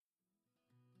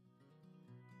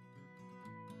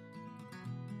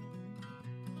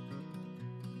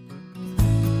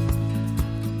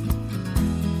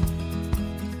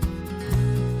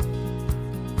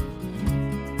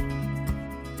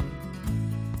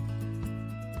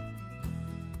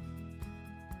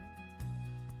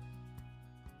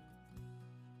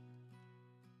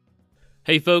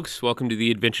Hey folks, welcome to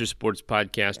the Adventure Sports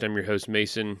Podcast. I'm your host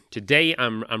Mason. Today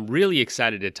I'm really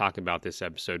excited to talk about this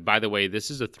episode. By the way,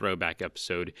 this is a throwback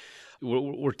episode.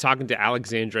 We're talking to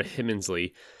Alexandra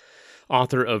Hemmensley,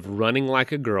 author of Running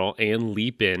Like a Girl and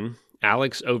Leap In.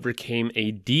 Alex overcame a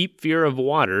deep fear of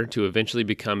water to eventually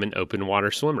become an open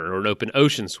water swimmer or an open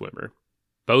ocean swimmer.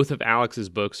 Both of Alex's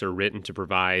books are written to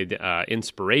provide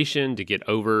inspiration to get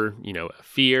over,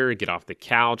 fear, get off the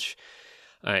couch,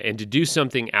 and to do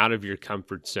something out of your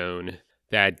comfort zone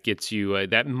that gets you,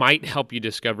 that might help you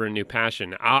discover a new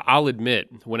passion. I'll admit,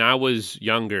 when I was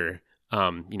younger,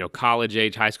 college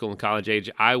age, high school and college age,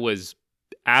 I was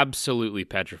absolutely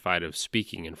petrified of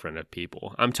speaking in front of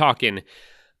people. I'm talking,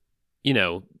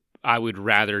 I would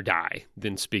rather die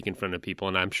than speak in front of people,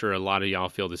 and I'm sure a lot of y'all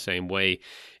feel the same way.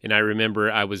 And I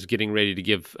remember I was getting ready to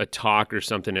give a talk or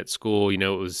something at school, it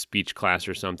was speech class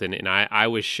or something, and I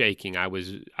was shaking.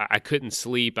 I couldn't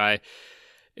sleep.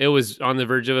 It was on the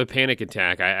verge of a panic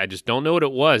attack. I just don't know what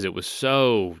it was. It was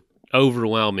so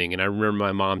overwhelming, and I remember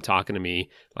my mom talking to me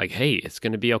like, hey, it's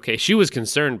going to be okay. She was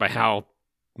concerned by how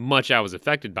much I was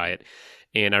affected by it,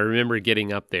 and I remember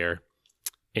getting up there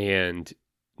and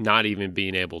not even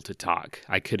being able to talk.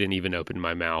 I couldn't even open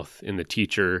my mouth. And the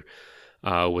teacher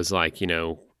was like,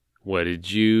 what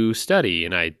did you study?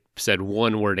 And I said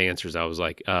one word answers. I was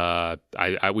like, I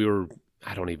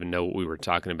don't even know what we were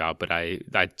talking about, but I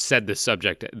said the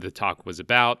subject the talk was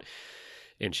about.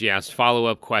 And she asked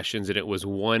follow-up questions, and it was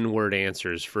one word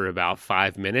answers for about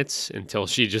 5 minutes until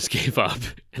she just gave up.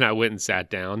 And I went and sat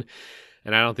down.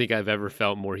 And I don't think I've ever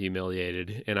felt more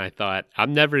humiliated. And I thought,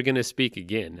 I'm never going to speak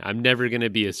again. I'm never going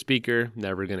to be a speaker,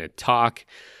 never going to talk.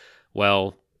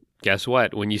 Well, guess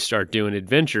what? When you start doing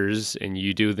adventures and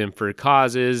you do them for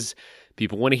causes,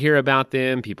 people want to hear about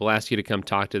them. People ask you to come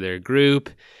talk to their group.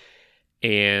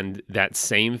 And that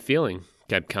same feeling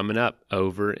kept coming up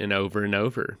over and over and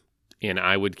over. And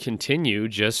I would continue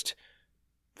just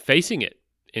facing it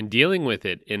and dealing with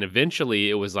it. And eventually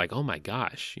it was like, oh my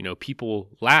gosh, people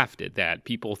laughed at that.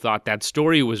 People thought that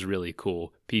story was really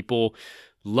cool. People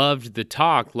loved the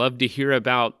talk, loved to hear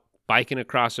about biking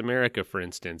across America, for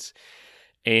instance.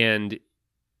 And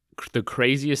the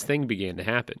craziest thing began to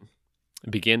happen. I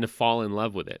began to fall in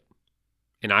love with it.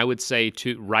 And I would say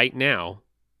right now,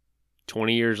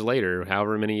 20 years later,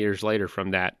 however many years later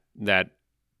from that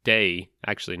day,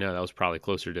 actually, no, that was probably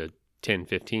closer to 10,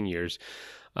 15 years,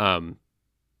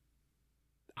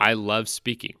 I love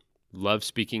speaking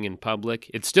in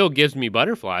public. It still gives me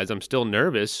butterflies. I'm still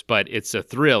nervous, but it's a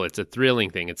thrill. It's a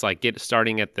thrilling thing. It's like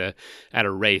starting at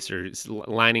a race or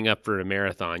lining up for a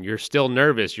marathon. You're still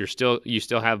nervous. You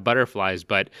still have butterflies,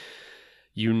 but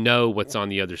you know what's on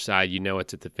the other side. You know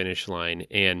it's at the finish line.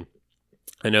 And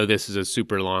I know this is a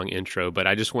super long intro, but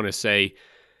I just want to say,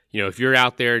 if you're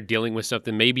out there dealing with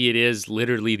something, maybe it is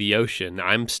literally the ocean.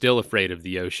 I'm still afraid of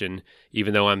the ocean,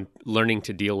 even though I'm learning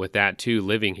to deal with that too,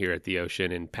 living here at the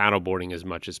ocean and paddleboarding as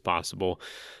much as possible.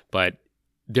 But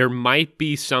there might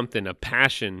be something, a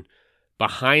passion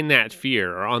behind that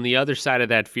fear or on the other side of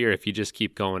that fear if you just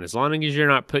keep going. As long as you're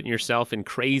not putting yourself in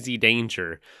crazy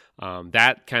danger,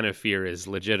 that kind of fear is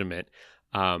legitimate.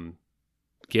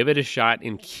 Give it a shot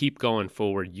and keep going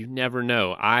forward. You never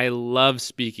know. I love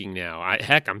speaking now.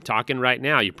 I'm talking right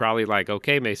now. You're probably like,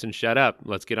 okay, Mason, shut up.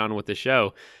 Let's get on with the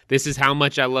show. This is how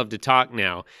much I love to talk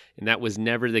now. And that was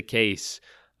never the case.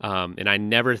 And I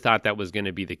never thought that was going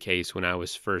to be the case when I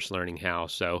was first learning how.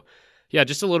 So yeah,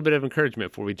 just a little bit of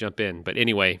encouragement before we jump in. But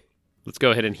anyway, let's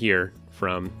go ahead and hear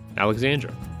from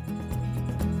Alexandra.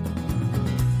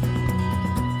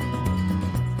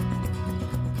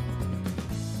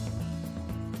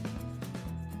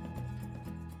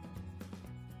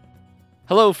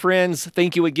 Hello, friends.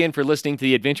 Thank you again for listening to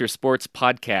the Adventure Sports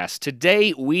Podcast.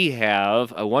 Today, we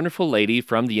have a wonderful lady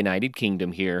from the United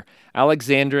Kingdom here,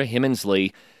 Alexandra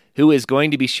Hemmensley, who is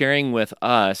going to be sharing with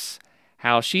us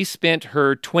how she spent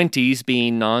her 20s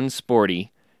being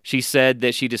non-sporty. She said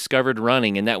that she discovered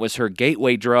running, and that was her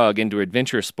gateway drug into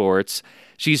adventure sports.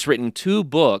 She's written 2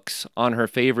 books on her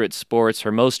favorite sports,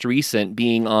 her most recent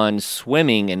being on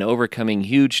swimming and overcoming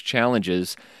huge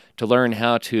challenges to learn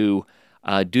how to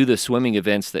do the swimming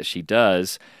events that she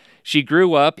does. She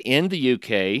grew up in the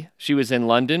UK. She was in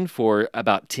London for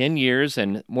about 10 years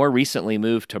and more recently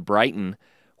moved to Brighton,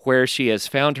 where she has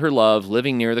found her love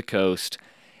living near the coast.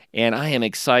 And I am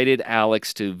excited,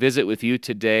 Alex, to visit with you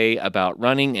today about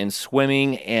running and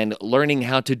swimming and learning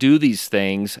how to do these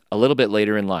things a little bit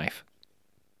later in life.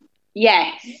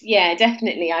 Yes, yeah,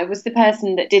 definitely. I was the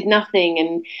person that did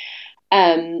nothing,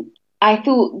 and I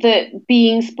thought that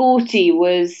being sporty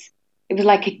was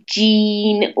like a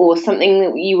gene or something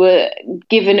that you were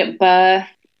given at birth.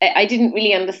 I didn't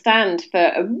really understand for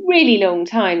a really long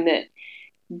time that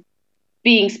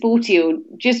being sporty or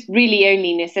just really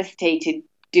only necessitated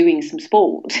doing some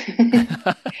sport.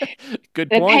 Good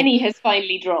The point. penny has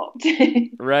finally dropped.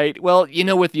 Right. Well,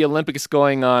 with the Olympics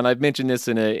going on, I've mentioned this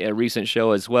in a recent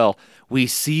show as well. We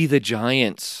see the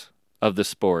giants of the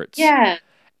sports. Yeah.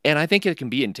 And I think it can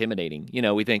be intimidating.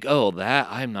 We think, oh,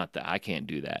 I can't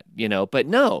do that, but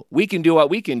no, we can do what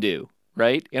we can do,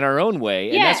 right? In our own way.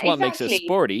 And Yeah, that's what makes us exactly.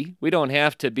 sporty. We don't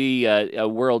have to be a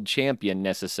world champion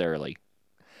necessarily.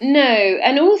 No,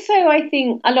 and also I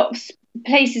think a lot of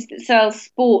places that sell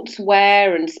sports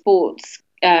wear and sports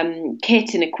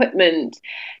kit and equipment,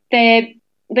 they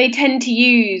tend to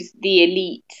use the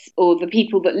elites or the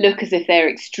people that look as if they're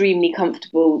extremely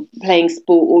comfortable playing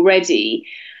sport already.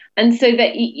 And so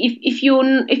that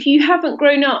if you haven't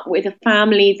grown up with a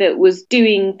family that was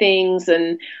doing things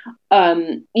and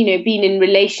been in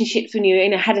relationships when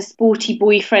you had a sporty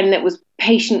boyfriend that was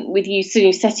patient with you, so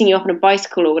you're setting you up on a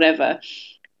bicycle or whatever,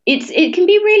 it can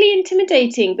be really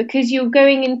intimidating because you're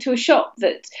going into a shop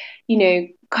that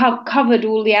covered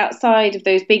all the outside of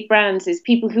those big brands is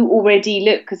people who already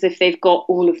look as if they've got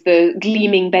all of the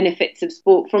gleaming benefits of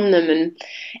sport from them, and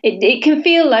it can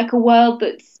feel like a world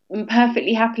that's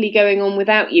perfectly happily going on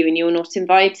without you and you're not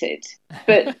invited,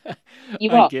 but you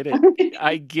I are. get it.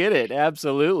 I get it.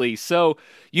 Absolutely. So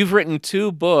you've written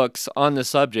 2 books on the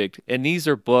subject, and these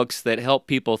are books that help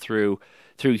people through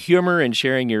humor and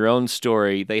sharing your own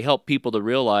story. They help people to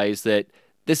realize that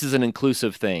this is an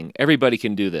inclusive thing. Everybody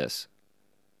can do this.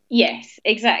 Yes,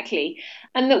 exactly.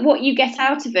 And that what you get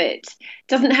out of it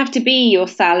doesn't have to be your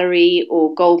salary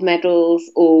or gold medals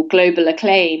or global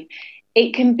acclaim.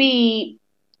 It can be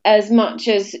as much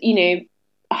as,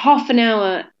 half an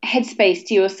hour headspace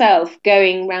to yourself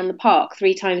going around the park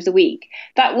 3 times a week.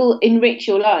 That will enrich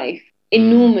your life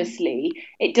enormously.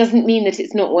 It doesn't mean that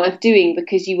it's not worth doing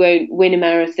because you won't win a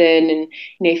marathon and,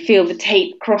 feel the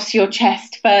tape cross your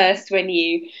chest first when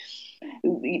you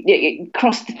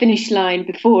cross the finish line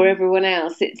before everyone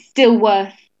else. It's still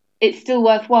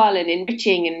worthwhile and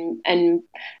enriching and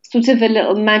sort of a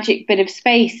little magic bit of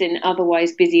space in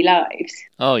otherwise busy lives.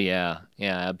 Oh, yeah.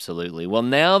 Yeah, absolutely. Well,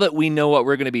 now that we know what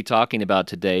we're going to be talking about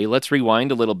today, let's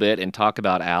rewind a little bit and talk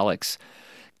about Alex.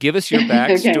 Give us your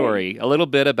backstory, a little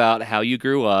bit about how you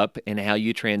grew up and how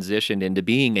you transitioned into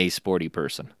being a sporty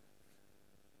person.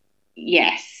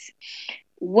 Yes.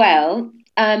 Well,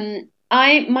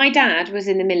 my dad was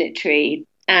in the military,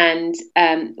 and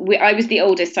I was the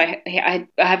oldest. So I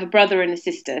have a brother and a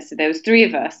sister, so there was 3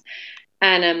 of us,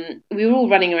 and we were all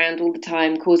running around all the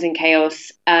time, causing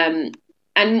chaos.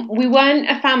 And we weren't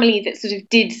a family that sort of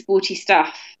did sporty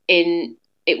stuff. It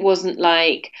wasn't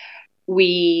like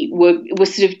we were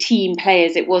sort of team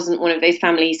players. It wasn't one of those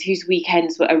families whose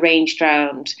weekends were arranged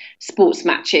around sports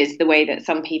matches the way that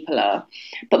some people are.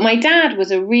 But my dad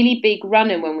was a really big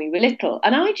runner when we were little,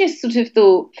 and I just sort of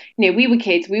thought, we were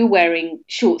kids, we were wearing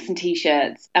shorts and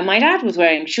t-shirts, and my dad was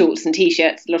wearing shorts and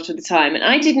t-shirts a lot of the time, and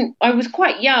I was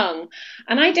quite young,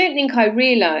 and I don't think I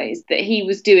realized that he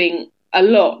was doing a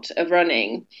lot of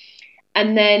running.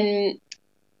 And then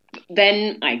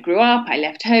I grew up, I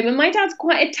left home, and my dad's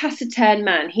quite a taciturn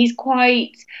man. He's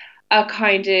quite a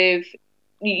kind of,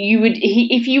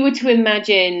 if you were to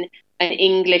imagine an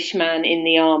Englishman in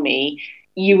the army,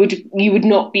 you would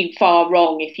not be far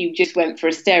wrong if you just went for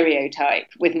a stereotype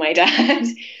with my dad.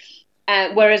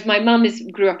 Whereas my mum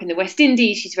grew up in the West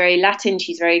Indies. She's very Latin,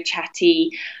 she's very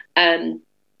chatty,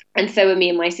 and so are me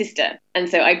and my sister. And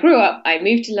so I grew up, I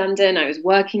moved to London, I was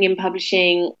working in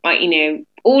publishing,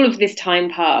 all of this time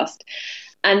passed.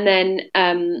 And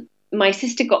then my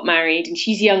sister got married, and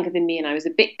she's younger than me, and I was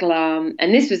a bit glum.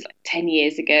 And this was like 10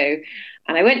 years ago.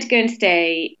 And I went to go and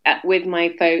stay with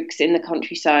my folks in the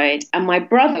countryside. And my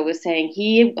brother was saying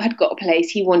he had got a place,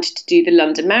 he wanted to do the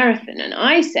London Marathon. And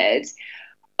I said,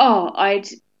 oh,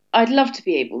 I'd love to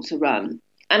be able to run.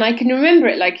 And I can remember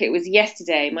it like it was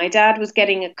yesterday. My dad was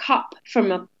getting a cup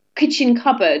from a kitchen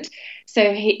cupboard.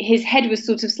 So his head was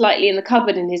sort of slightly in the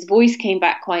cupboard, and his voice came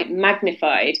back quite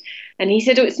magnified. And he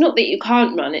said, oh, it's not that you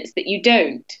can't run, it's that you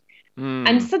don't.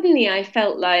 And suddenly I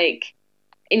felt like,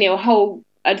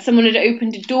 someone had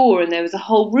opened a door and there was a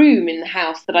whole room in the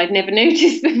house that I'd never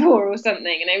noticed before or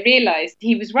something. And I realised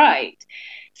he was right.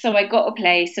 So I got a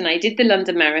place and I did the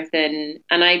London Marathon,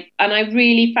 and I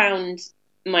really found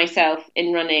myself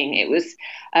in running. It was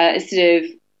sort of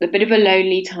a bit of a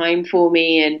lonely time for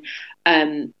me,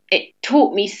 and it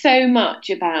taught me so much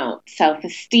about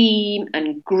self-esteem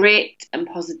and grit and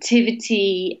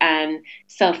positivity and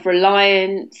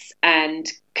self-reliance and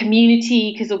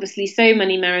community, because obviously so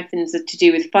many marathons are to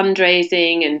do with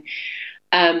fundraising,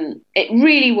 It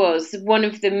really was one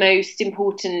of the most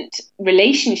important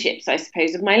relationships, I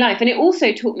suppose, of my life. And it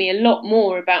also taught me a lot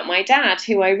more about my dad,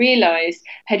 who I realised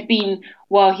had been,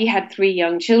 while he had 3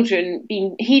 young children,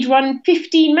 he'd run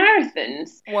 15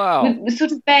 marathons. Wow. With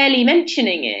sort of barely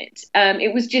mentioning it.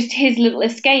 It was just his little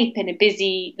escape in a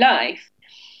busy life.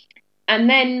 And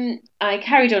then I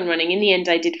carried on running. In the end,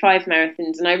 I did 5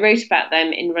 marathons, and I wrote about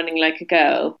them in Running Like a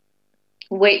Girl,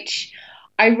 which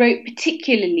I wrote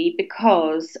particularly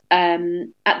because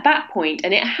at that point,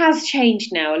 and it has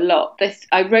changed now a lot.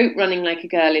 I wrote Running Like a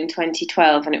Girl in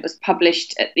 2012, and it was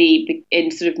published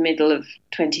in sort of middle of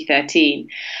 2013.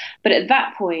 But at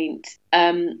that point,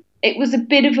 it was a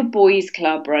bit of a boys'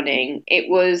 club running. It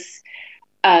was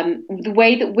the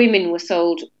way that women were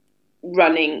sold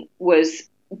running was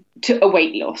to a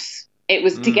weight loss. It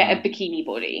was to get a bikini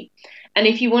body. And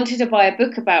if you wanted to buy a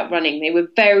book about running, they were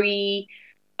very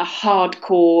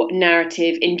hardcore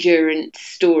narrative endurance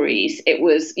stories. It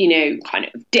was, kind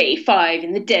of day 5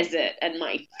 in the desert and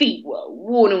my feet were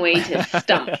worn away to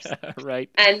stumps. Right.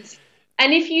 And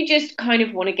if you just kind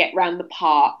of want to get round the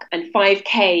park and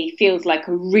 5K feels like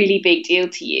a really big deal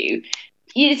to you,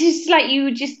 it's just like you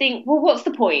would just think, well, what's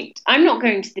the point? I'm not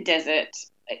going to the desert.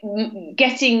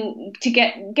 Get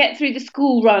through the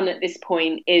school run at this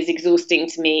point is exhausting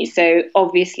to me. So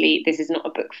obviously this is not a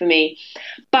book for me.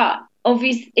 But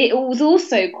obviously it was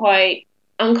also quite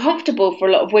uncomfortable for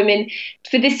a lot of women,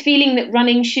 for this feeling that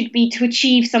running should be to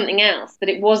achieve something else, that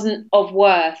it wasn't of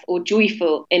worth or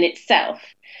joyful in itself.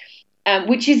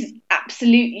 Which is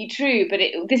absolutely true, but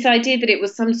this idea that it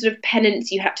was some sort of penance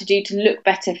you had to do to look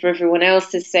better for everyone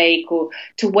else's sake, or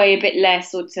to weigh a bit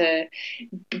less, or to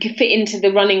fit into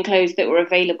the running clothes that were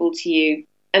available to you.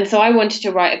 And so I wanted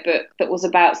to write a book that was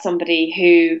about somebody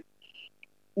who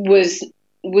was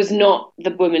not the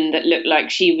woman that looked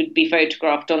like she would be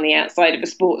photographed on the outside of a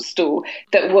sports store,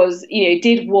 that was,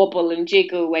 did wobble and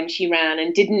jiggle when she ran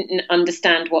and didn't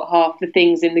understand what half the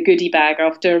things in the goodie bag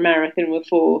after a marathon were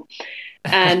for.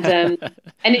 And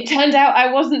and it turned out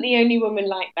I wasn't the only woman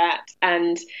like that.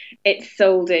 And it's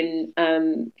sold in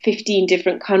 15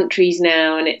 different countries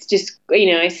now. And it's just,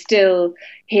 I still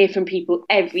hear from people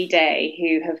every day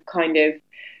who have kind of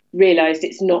realised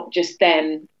it's not just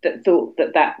them that thought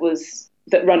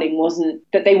that running wasn't,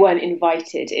 that they weren't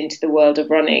invited into the world of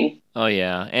running. Oh,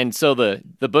 yeah. And so the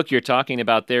book you're talking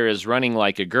about there is Running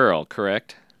Like a Girl,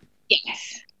 correct?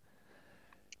 Yes.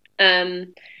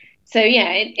 So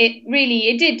yeah, it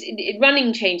really did.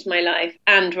 Running changed my life,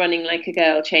 and Running Like a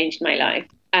Girl changed my life.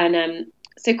 And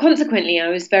so consequently, I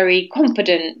was very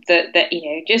confident that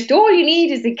just all you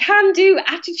need is a can-do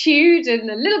attitude and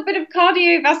a little bit of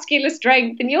cardiovascular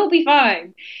strength, and you'll be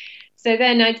fine. So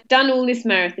then I'd done all this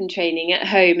marathon training at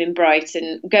home in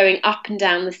Brighton, going up and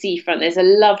down the seafront. There's a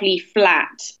lovely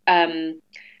flat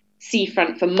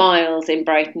seafront for miles in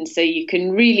Brighton, so you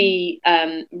can really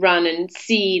run and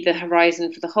see the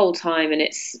horizon for the whole time, and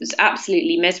it's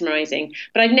absolutely mesmerising.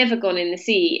 But I'd never gone in the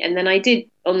sea, and then I did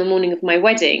on the morning of my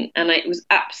wedding, and it was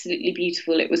absolutely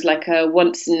beautiful. It was like a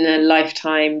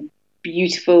once-in-a-lifetime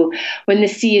beautiful, when the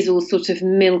sea is all sort of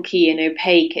milky and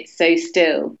opaque, it's so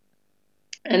still.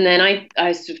 And then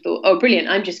I sort of thought, oh, brilliant,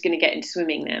 I'm just going to get into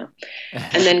swimming now.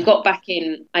 And then got back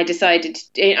in. I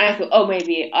thought, oh,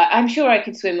 maybe, I'm sure I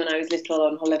could swim when I was little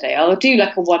on holiday. I'll do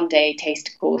like a 1-day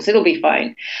taster course. It'll be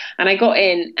fine. And I got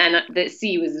in, and the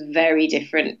sea was very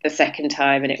different the second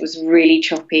time. And it was really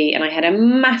choppy. And I had a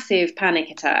massive panic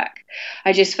attack.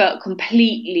 I just felt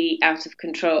completely out of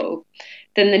control.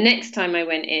 Then the next time I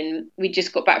went in, we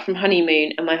just got back from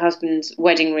honeymoon, and my husband's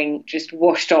wedding ring just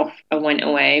washed off and went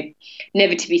away,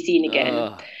 never to be seen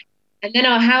again. And then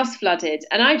our house flooded,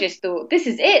 and I just thought, this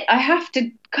is it. I have to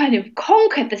kind of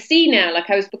conquer the sea now. Like,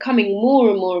 I was becoming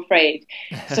more and more afraid.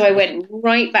 So I went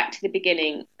right back to the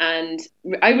beginning, and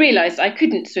I realised I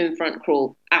couldn't swim front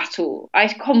crawl at all.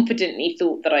 I confidently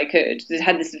thought that I could. I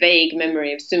had this vague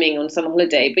memory of swimming on some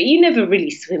holiday, but you never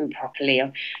really swim properly.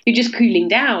 You're just cooling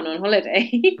down on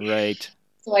holiday. Right.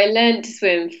 So I learned to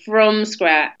swim from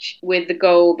scratch with the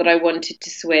goal that I wanted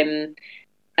to swim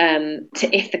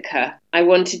to Ithaca. I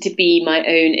wanted to be my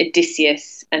own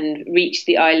Odysseus and reach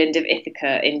the island of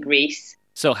Ithaca in Greece.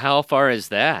 So how far is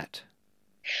that?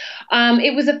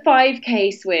 It was a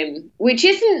 5K swim, which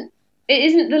isn't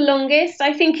the longest.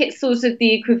 I think it's sort of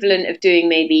the equivalent of doing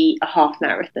maybe a half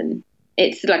marathon.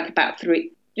 It's like about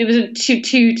 2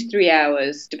 to 3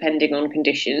 hours, depending on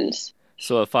conditions.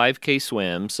 So a 5K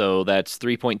swim, so that's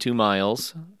 3.2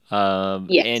 miles.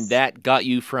 Yes. And that got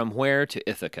you from where to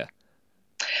Ithaca?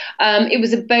 It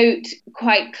was a boat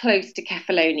quite close to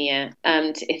Kefalonia,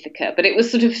 to Ithaca, but it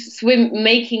was sort of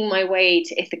making my way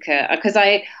to Ithaca because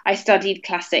I studied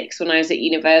classics when I was at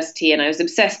university, and I was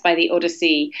obsessed by the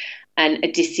Odyssey and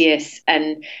Odysseus,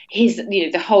 and his,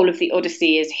 the whole of the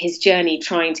Odyssey is his journey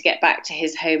trying to get back to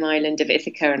his home island of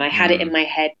Ithaca, and I had it in my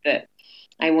head that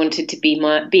I wanted to be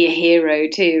a hero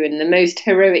too, and the most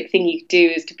heroic thing you could do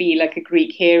is to be like a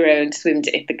Greek hero and swim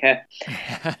to Ithaca.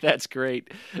 That's great.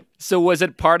 So was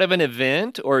it part of an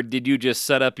event, or did you just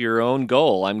set up your own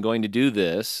goal? I'm going to do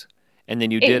this, and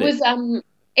then you did it.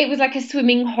 It was like a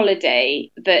swimming holiday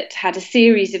that had a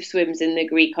series of swims in the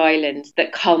Greek islands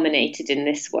that culminated in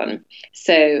this one.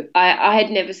 So I had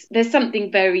never. There's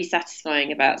something very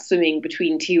satisfying about swimming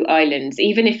between two islands,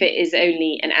 even if it is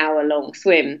only an hour-long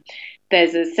swim.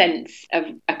 There's a sense of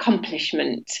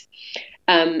accomplishment.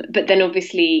 But then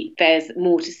obviously there's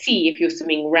more to see if you're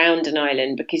swimming round an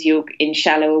island because you're in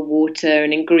shallower water,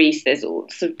 and in Greece there's all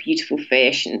sorts of beautiful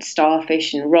fish and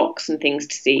starfish and rocks and things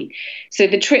to see. So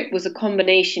the trip was a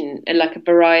combination and like a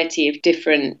variety of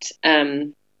different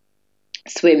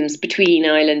swims between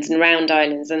islands and round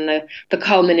islands, and the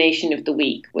culmination of the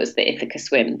week was the Ithaca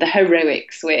swim, the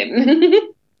heroic swim.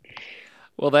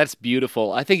 Well, that's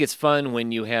beautiful. I think it's fun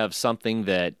when you have something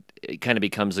that it kind of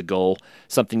becomes a goal,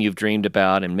 something you've dreamed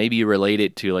about, and maybe you relate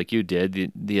it to, like you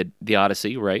did, the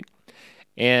Odyssey, right?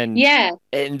 And yeah,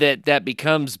 and that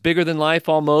becomes bigger than life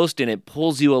almost, and it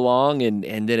pulls you along, and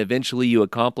then eventually you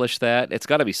accomplish that. It's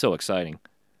got to be so exciting.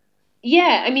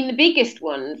 Yeah, I mean, the biggest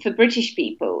one for British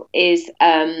people is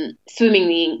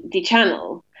swimming the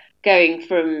Channel, going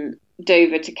from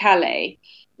Dover to Calais,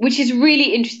 which is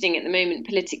really interesting at the moment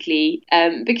politically,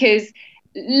 because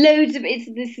it's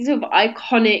this sort of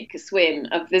iconic swim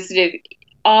of the sort of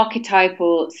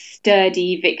archetypal,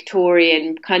 sturdy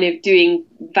Victorian kind of doing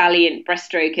valiant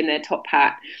breaststroke in their top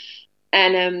hat.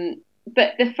 And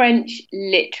but the French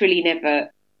literally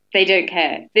never. They don't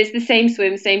care. It's the same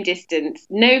swim, same distance.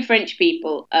 No French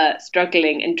people are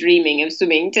struggling and dreaming of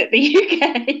swimming to the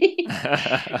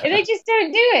UK. They just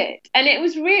don't do it. And it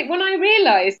was when I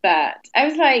realised that, I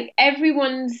was like,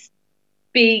 everyone's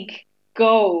big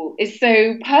goal is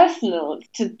so personal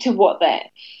to what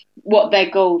their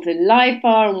goals in life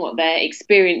are and what their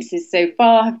experiences so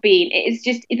far have been. It's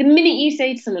just the minute you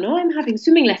say to someone, "Oh, I'm having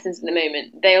swimming lessons at the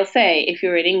moment," they'll say, if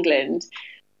you're in England,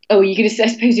 "Oh, I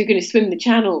suppose you're going to swim the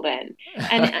Channel then."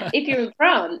 And if you're in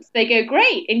France, they go,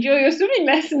 "Great, enjoy your swimming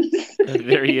lessons."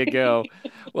 There you go.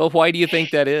 Well, why do you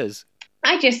think that is?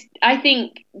 I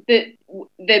think that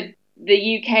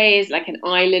the UK is like an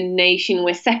island nation.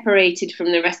 We're separated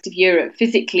from the rest of Europe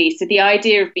physically. So the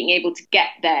idea of being able to get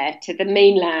there to the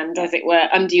mainland, as it were,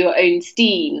 under your own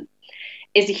steam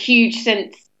is a huge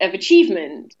sense of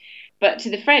achievement. But to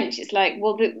the French, it's like,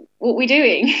 well, what are we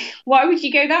doing? Why would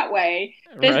you go that way?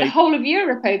 There's the whole of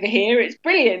Europe over here. It's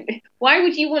brilliant. Why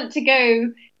would you want to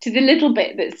go to the little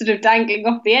bit that's sort of dangling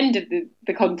off the end of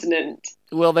the continent?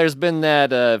 Well, there's been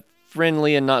that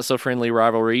friendly and not so friendly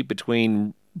rivalry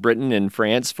between Britain and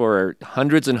France for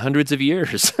hundreds and hundreds of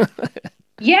years.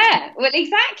 Yeah, well,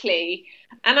 exactly.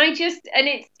 And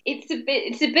it's a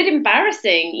bit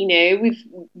embarrassing,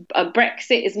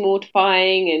 Brexit is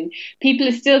mortifying, and people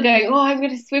are still going, "Oh, I'm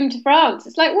going to swim to France."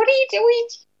 It's like, what are you doing?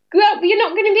 You're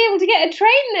not going to be able to get a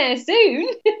train there soon.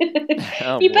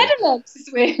 Oh, you boy. better learn to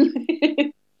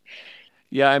swim.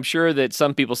 Yeah, I'm sure that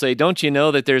some people say, "Don't you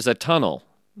know that there's a tunnel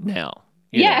now?"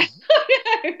 Yeah,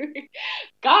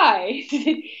 guys.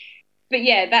 But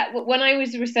yeah, that when I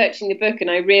was researching the book and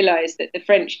I realised that the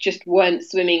French just weren't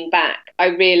swimming back, I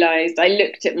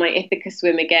looked at my Ithaca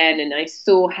swim again, and I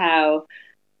saw how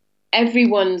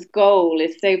everyone's goal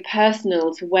is so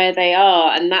personal to where they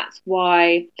are, and that's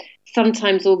why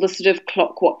sometimes all the sort of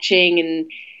clock watching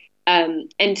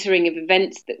and entering of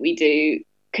events that we do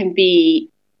can be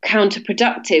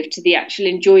counterproductive to the actual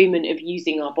enjoyment of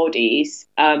using our bodies.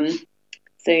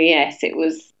 So yes, it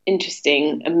was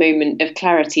interesting, a moment of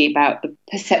clarity about the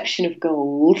perception of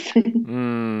goals.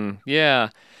 Yeah.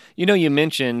 You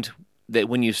mentioned that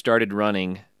when you started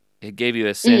running, it gave you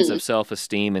a sense of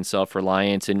self-esteem and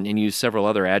self-reliance, and used several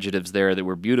other adjectives there that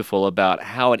were beautiful about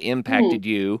how it impacted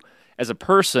you as a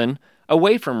person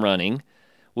away from running.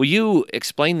 Will you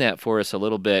explain that for us a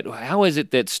little bit? How is it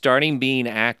that starting being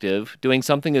active, doing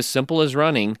something as simple as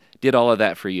running, did all of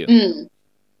that for you?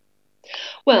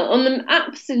 Well, on the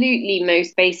absolutely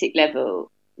most basic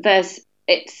level,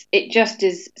 it just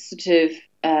is sort of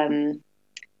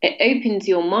it opens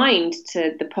your mind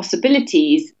to the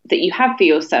possibilities that you have for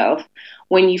yourself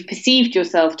when you've perceived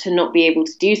yourself to not be able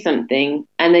to do something,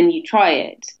 and then you try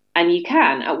it. And you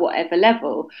can at whatever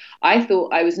level. I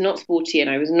thought I was not sporty and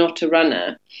I was not a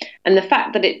runner. And the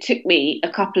fact that it took me a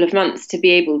couple of months to be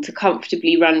able to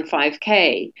comfortably run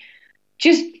 5K,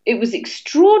 it was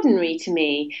extraordinary to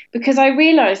me, because I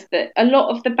realized that a lot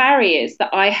of the barriers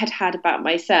that I had about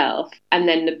myself, and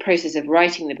then the process of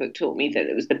writing the book taught me that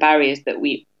it was the barriers that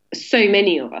so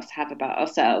many of us have about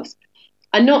ourselves,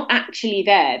 are not actually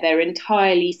there. They're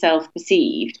entirely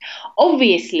self-perceived.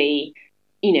 Obviously,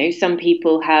 some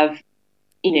people have,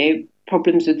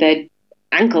 problems with their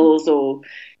ankles or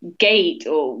gait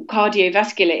or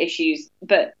cardiovascular issues.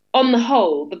 But on the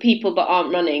whole, the people that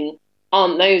aren't running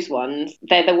aren't those ones.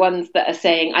 They're the ones that are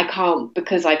saying, I can't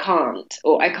because I can't,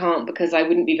 or I can't because I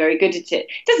wouldn't be very good at it.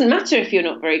 It doesn't matter if you're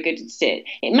not very good at it.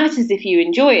 It matters if you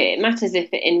enjoy it. It matters if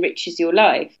it enriches your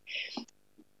life.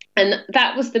 And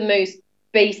that was the most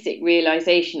basic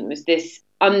realization, was this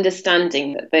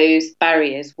understanding that those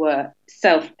barriers were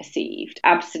self-perceived,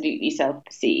 absolutely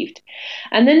self-perceived.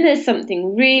 And then there's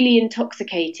something really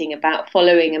intoxicating about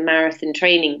following a marathon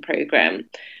training program,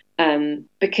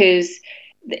 because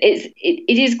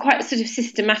it is quite sort of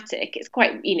systematic. It's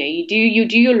quite, you do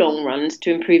your long runs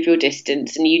to improve your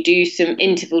distance, and you do some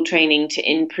interval training to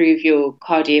improve your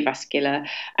cardiovascular,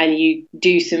 and you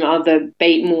do some other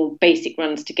more basic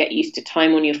runs to get used to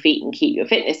time on your feet and keep your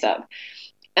fitness up.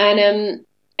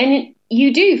 And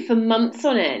you do for months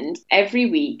on end. Every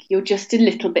week you're just a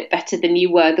little bit better than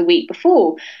you were the week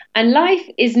before. And life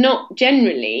is not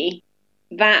generally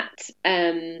that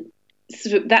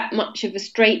sort of that much of a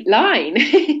straight line.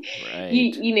 Right.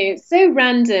 It's so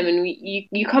random, and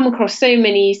you come across so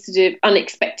many sort of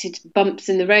unexpected bumps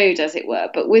in the road, as it were.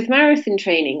 But with marathon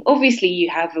training, obviously you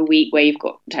have a week where you've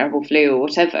got terrible flu or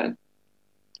whatever.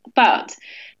 But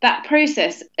that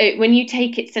process, when you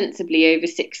take it sensibly over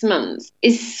 6 months,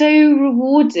 is so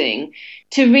rewarding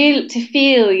to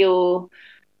feel your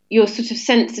sort of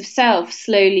sense of self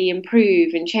slowly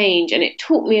improve and change. And it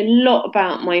taught me a lot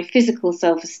about my physical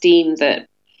self-esteem, that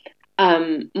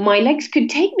my legs could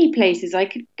take me places. I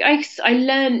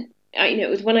learned, it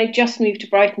was when I just moved to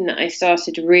Brighton that I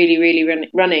started really, really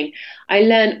running. I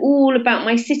learned all about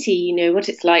my city, what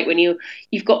it's like when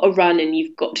you've got a run and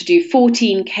you've got to do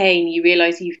 14K and you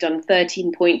realise you've done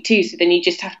 13.2. So then you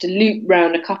just have to loop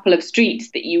round a couple of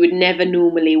streets that you would never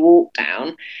normally walk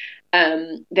down.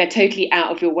 They're totally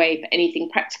out of your way for anything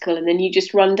practical, and then you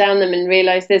just run down them and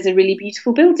realise there's a really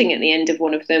beautiful building at the end of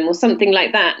one of them, or something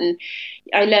like that. And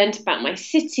I learned about my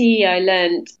city. I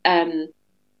learned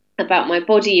about my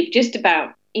body, just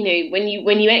about, when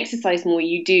you exercise more,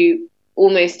 you do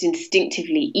almost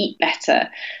instinctively eat better.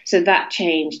 So that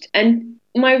changed. And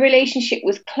my relationship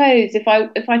with clothes, if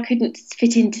I couldn't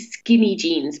fit into skinny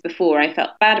jeans before, I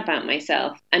felt bad about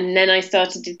myself. And then I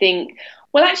started to think,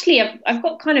 well, actually, I've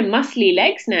got kind of muscly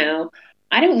legs now.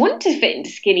 I don't want to fit into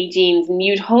skinny jeans. And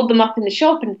you'd hold them up in the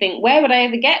shop and think, where would I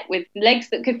ever get with legs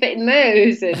that could fit in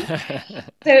those? And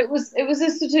so it was a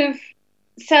sort of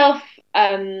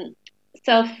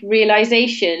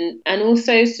self-realization, and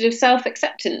also sort of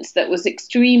self-acceptance, that was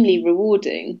extremely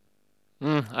rewarding.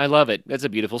 I love it. That's a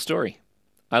beautiful story.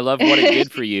 I love what it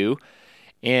did for you,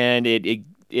 and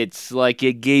it's like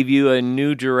it gave you a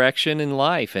new direction in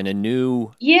life and a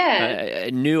new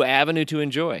avenue to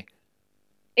enjoy.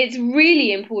 It's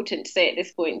really important to say at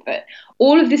this point that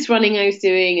all of this running I was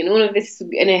doing and all of this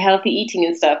healthy eating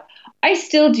and stuff, I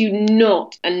still do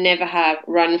not and never have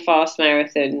run fast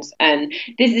marathons. And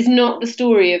this is not the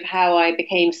story of how I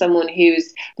became someone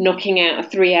who's knocking out a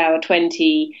 3-hour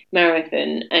 20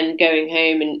 marathon and going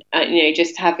home and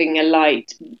just having a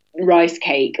light rice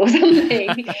cake or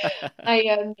something.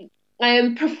 I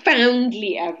am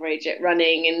profoundly average at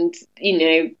running, and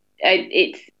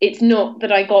it's not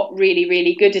that I got really,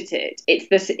 really good at it. It's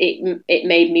this. It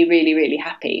made me really, really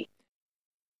happy.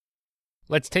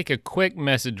 Let's take a quick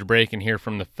message break and hear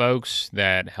from the folks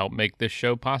that help make this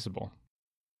show possible.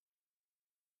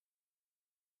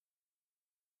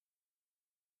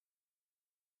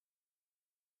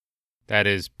 That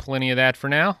is plenty of that for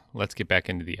now. Let's get back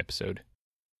into the episode.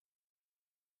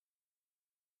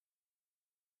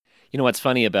 What's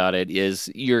funny about it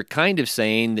is you're kind of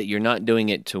saying that you're not doing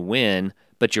it to win,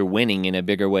 but you're winning in a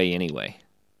bigger way anyway.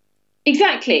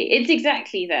 Exactly. It's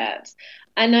exactly that.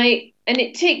 And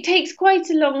it takes quite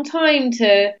a long time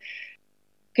to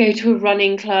go to a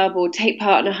running club or take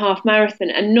part in a half marathon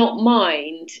and not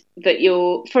mind that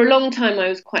for a long time I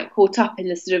was quite caught up in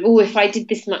the sort of, if I did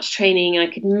this much training, I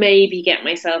could maybe get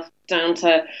myself down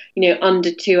to,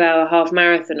 under 2-hour half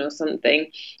marathon or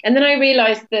something. And then I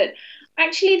realized that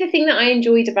actually the thing that I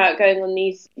enjoyed about going on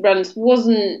these runs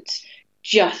wasn't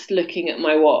just looking at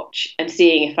my watch and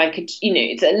seeing if I could,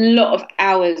 it's a lot of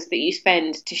hours that you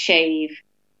spend to shave,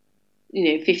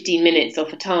 15 minutes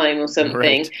off a time or something.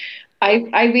 Right.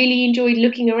 I really enjoyed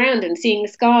looking around and seeing the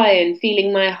sky and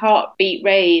feeling my heartbeat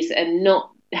raise and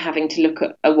not having to look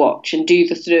at a watch and do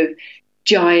the sort of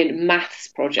giant maths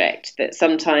project that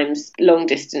sometimes long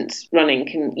distance running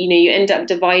can, you end up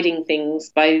dividing things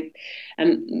by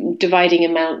dividing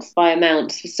amounts by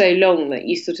amounts for so long that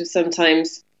you sort of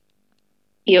sometimes,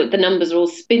 the numbers are all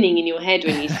spinning in your head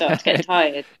when you start to get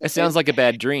tired. It sounds like a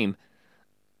bad dream.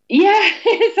 Yeah,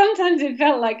 sometimes it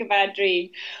felt like a bad dream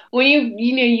when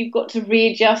you've got to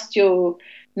readjust your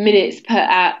minutes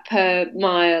per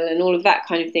mile and all of that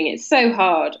kind of thing. It's so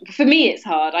hard. For me, it's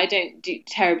hard. I don't do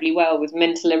terribly well with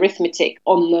mental arithmetic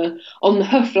on the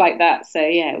hoof like that. So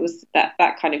yeah, it was that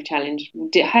kind of challenge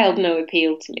held no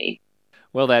appeal to me.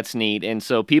 Well, that's neat. And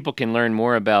so people can learn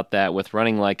more about that with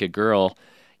Running Like a Girl.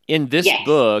 In this Yes.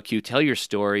 book, you tell your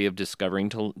story of discovering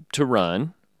to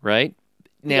run, right?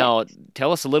 Now, Yes.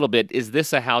 tell us a little bit. Is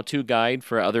this a how-to guide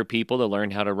for other people to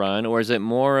learn how to run, or is it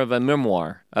more of a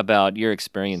memoir about your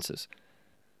experiences?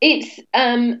 It's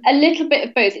a little bit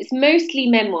of both. It's mostly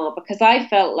memoir because I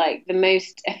felt like the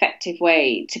most effective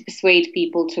way to persuade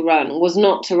people to run was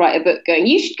not to write a book going,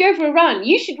 you should go for a run,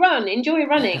 you should run, enjoy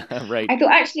running. Right. I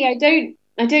thought actually I don't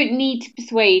need to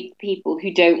persuade people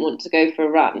who don't want to go for a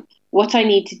run. What I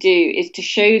need to do is to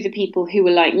show the people who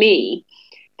were like me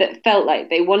that felt like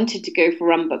they wanted to go for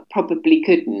a run but probably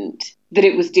couldn't, that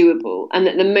it was doable, and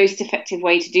that the most effective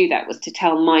way to do that was to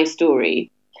tell my story.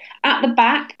 At the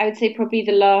back, I would say probably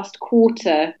the last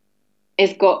quarter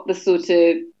has got the sort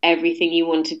of everything you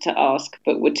wanted to ask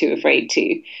but were too afraid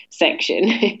to section.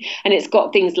 And it's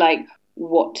got things like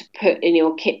what to put in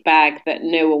your kit bag that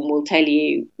no one will tell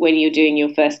you when you're doing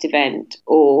your first event,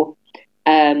 or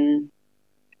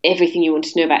everything you want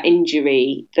to know about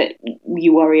injury that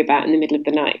you worry about in the middle of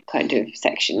the night kind of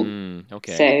section.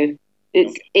 Okay. So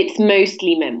it's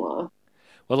mostly memoir.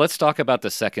 Well, let's talk about the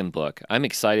second book. I'm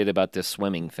excited about this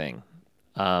swimming thing.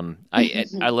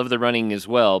 I love the running as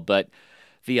well, but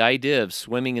the idea of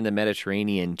swimming in the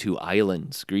Mediterranean to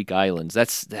islands, Greek islands,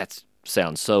 that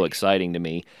sounds so exciting to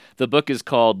me. The book is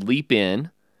called Leap In,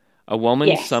 A Woman,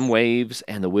 Yes. Some Waves,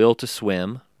 and the Will to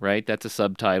Swim, right? That's a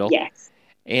subtitle. Yes.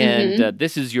 And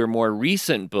this is your more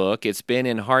recent book. It's been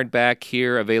in hardback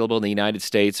here, available in the United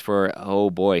States for,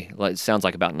 oh boy, it sounds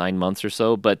like about 9 months or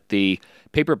so, but the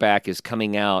paperback is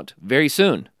coming out very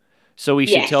soon. So we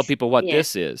should Yes. tell people what Yeah.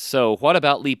 this is. So what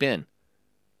about Leap In?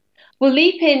 Well,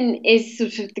 Leap In is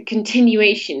sort of the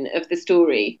continuation of the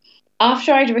story.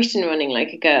 After I'd written Running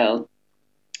Like a Girl,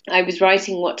 I was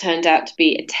writing what turned out to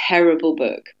be a terrible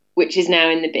book, which is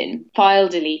now in the bin, file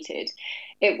deleted.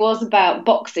 It was about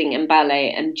boxing and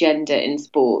ballet and gender in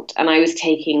sport, and I was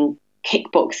taking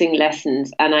kickboxing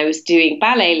lessons and I was doing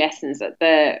ballet lessons at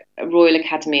the Royal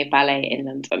Academy of Ballet in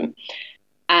London.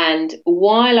 And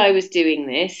while I was doing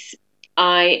this,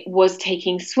 I was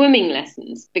taking swimming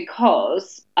lessons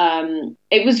because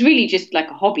it was really just like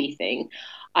a hobby thing.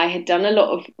 I had done a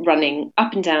lot of running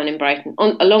up and down in Brighton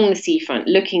along the seafront,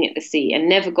 looking at the sea, and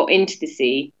never got into the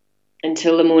sea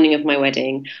until the morning of my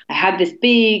wedding. I had this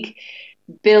big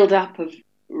build up of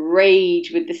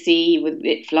rage with the sea, with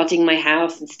it flooding my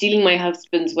house and stealing my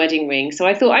husband's wedding ring. So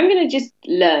I thought I'm going to just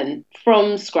learn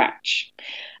from scratch.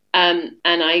 And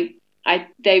I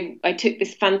took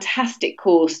this fantastic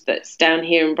course that's down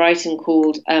here in Brighton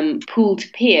called Pool to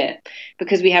Pier,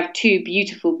 because we have two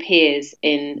beautiful piers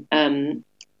in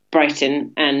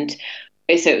Brighton. And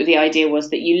so the idea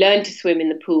was that you learn to swim in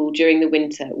the pool during the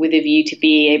winter with a view to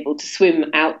be able to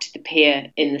swim out to the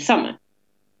pier in the summer.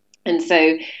 And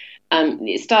so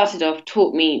it started off,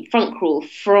 taught me front crawl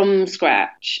from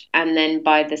scratch, and then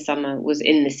by the summer was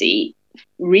in the sea,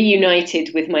 reunited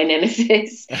with my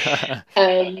nemesis.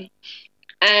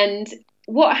 And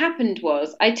what happened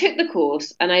was I took the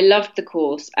course and I loved the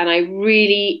course, and I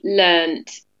really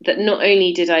learnt that not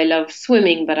only did I love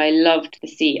swimming, but I loved the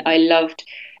sea.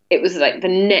 It was like the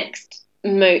next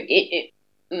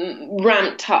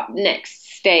ramped up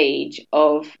next stage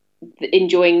of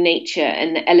enjoying nature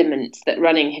and the elements that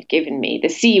running had given me. The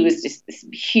sea was just this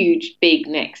huge, big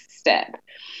next step.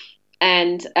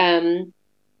 And then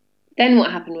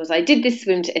what happened was I did this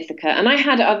swim to Ithaca, and I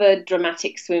had other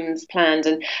dramatic swims planned.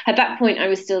 And at that point, I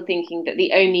was still thinking that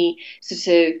the only sort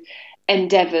of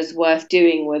endeavours worth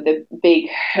doing were the big,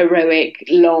 heroic,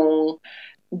 long,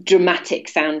 dramatic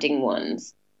sounding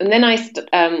ones. And then I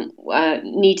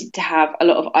needed to have a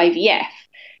lot of IVF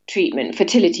treatment,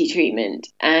 fertility treatment,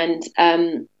 and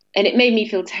it made me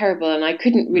feel terrible, and I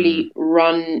couldn't really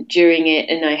run during it,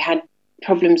 and I had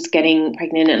problems getting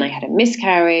pregnant, and I had a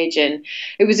miscarriage, and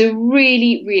it was a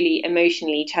really, really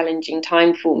emotionally challenging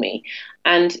time for me.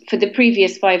 And for the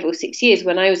previous 5 or 6 years,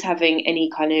 when I was having any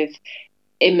kind of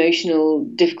emotional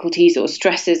difficulties or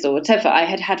stresses or whatever, I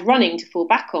had had running to fall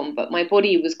back on, but my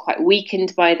body was quite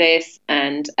weakened by this,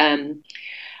 and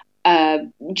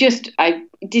just I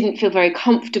didn't feel very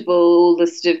comfortable. All the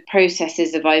sort of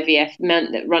processes of IVF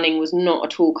meant that running was not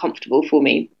at all comfortable for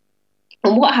me.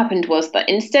 And what happened was that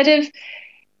instead of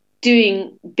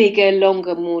doing bigger,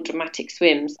 longer, more dramatic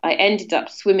swims, I ended up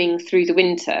swimming through the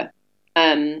winter.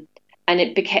 And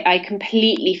I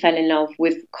completely fell in love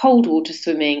with cold water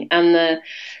swimming and the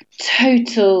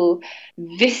total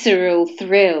visceral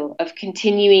thrill of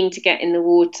continuing to get in the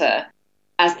water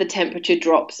as the temperature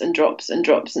drops and drops and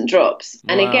drops and drops.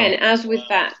 Wow. And again, as with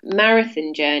that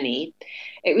marathon journey,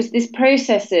 it was this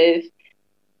process of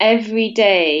every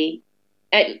day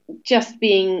just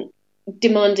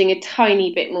demanding a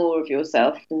tiny bit more of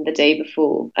yourself than the day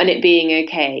before, and it being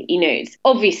okay. It's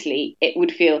obviously it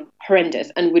would feel horrendous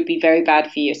and would be very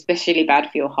bad for you, especially bad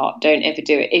for your heart. Don't ever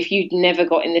do it. If you'd never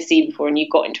got in the sea before and you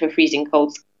got into a freezing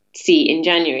cold sea in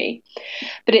January.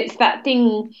 But it's that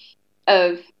thing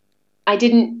of I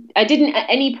didn't at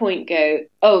any point go,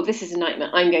 oh, this is a nightmare,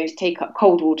 I'm going to take up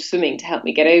cold water swimming to help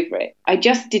me get over it. I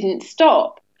just didn't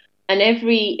stop. And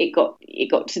it got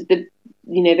to the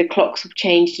clocks have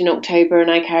changed in October,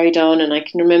 and I carried on. And I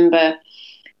can remember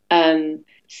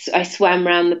I swam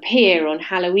around the pier on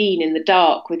Halloween in the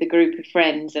dark with a group of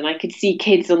friends, and I could see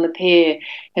kids on the pier,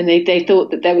 and they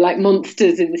thought that they were like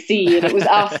monsters in the sea, and it was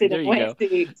us in a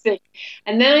wetsuit.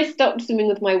 And then I stopped swimming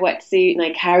with my wetsuit, and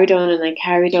I carried on,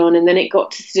 and then it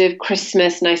got to sort of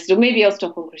Christmas, and I said, well, maybe I'll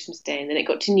stop on Christmas Day, and then it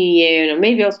got to New Year, and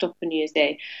maybe I'll stop on New Year's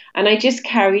Day, and I just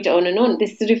carried on and on,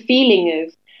 this sort of feeling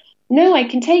of, no, I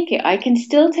can take it. I can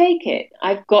still take it.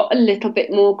 I've got a little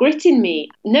bit more grit in me.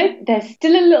 No, there's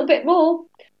still a little bit more.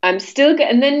 I'm still good.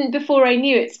 And then before I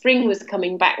knew it, spring was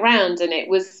coming back round, and it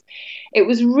was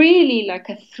really like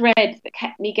a thread that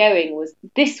kept me going. Was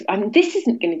this? This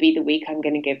isn't going to be the week I'm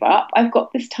going to give up. I've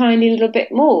got this tiny little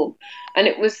bit more, and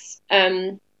it was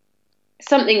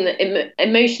something that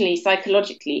emotionally,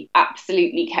 psychologically,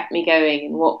 absolutely kept me going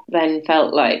in what then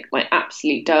felt like my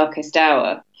absolute darkest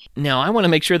hour. Now, I want to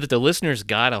make sure that the listeners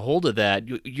got a hold of that.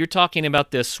 You're talking about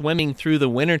this swimming through the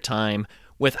wintertime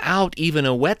without even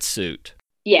a wetsuit.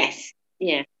 Yes,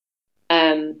 yeah.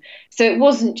 So it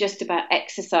wasn't just about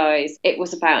exercise. It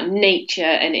was about nature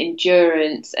and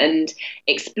endurance and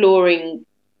exploring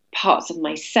parts of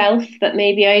myself that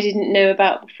maybe I didn't know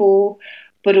about before,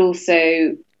 but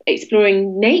also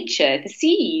exploring nature, the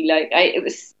sea. It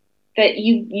was that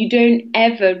you don't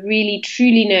ever really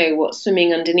truly know what's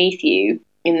swimming underneath you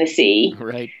in the sea.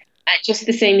 Right. Just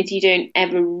the same as you don't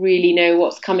ever really know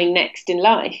what's coming next in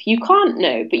life. You can't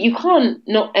know, but you can't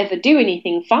not ever do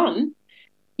anything fun.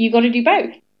 You got to do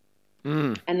both.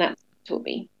 And that's what taught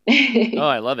me. Oh,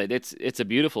 I love it. It's a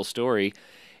beautiful story.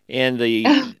 And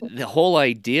the whole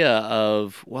idea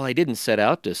of, well, I didn't set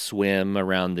out to swim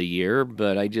around the year,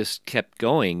 but I just kept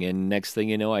going. And next thing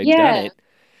you know, I'd done it.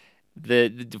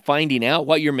 The finding out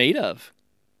what you're made of.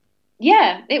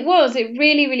 Yeah, it was. It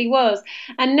really, really was.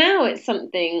 And now it's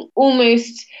something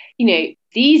almost,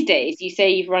 these days you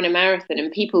say you've run a marathon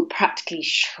and people practically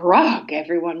shrug.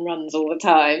 Everyone runs all the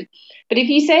time. But if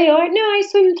you say, oh, no, I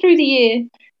swim through the year,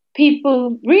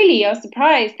 people really are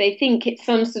surprised. They think it's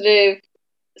some sort of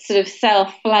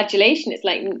self-flagellation. It's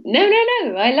like, no,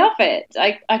 I love it.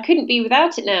 I couldn't be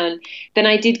without it now. And then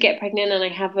I did get pregnant, and I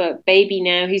have a baby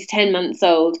now who's 10 months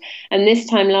old. And this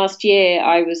time last year,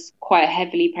 I was quite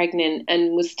heavily pregnant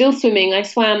and was still swimming. I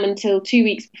swam until 2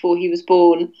 weeks before he was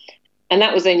born. And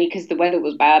that was only because the weather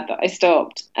was bad that I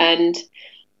stopped. And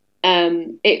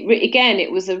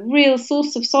it was a real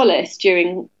source of solace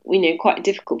during, quite a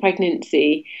difficult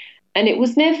pregnancy. And it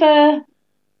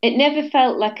never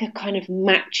felt like a kind of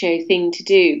macho thing to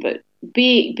do, but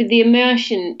the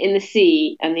immersion in the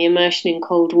sea and the immersion in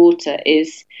cold water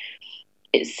it's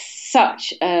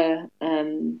such a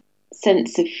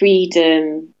sense of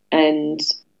freedom and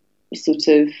sort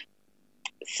of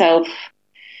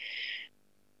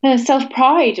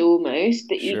self-pride almost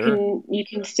that Sure. you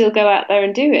can still go out there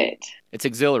and do it. It's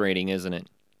exhilarating, isn't it?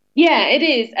 Yeah, it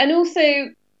is. And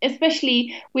also,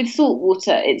 especially with salt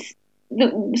water,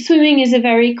 swimming is a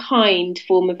very kind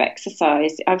form of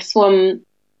exercise. I've swum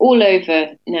all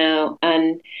over now,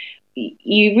 and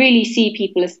you really see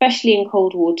people, especially in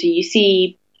cold water, you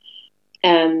see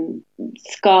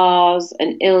scars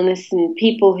and illness and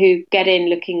people who get in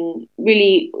looking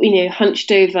really,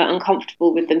 hunched over,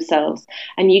 uncomfortable with themselves.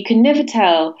 And you can never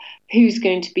tell who's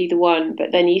going to be the one.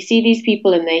 But then you see these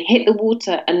people and they hit the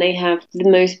water and they have the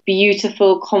most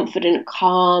beautiful, confident,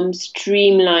 calm,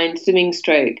 streamlined swimming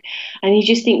stroke. And you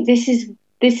just think, this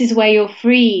is where you're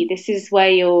free. This is where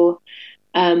you're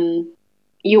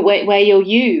where you're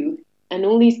you. And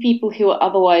all these people who are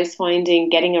otherwise finding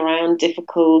getting around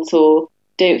difficult or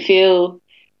don't feel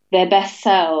their best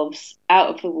selves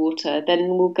out of the water, then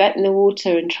will get in the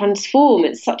water and transform.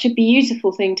 It's such a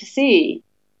beautiful thing to see.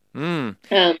 And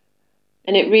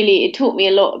it taught me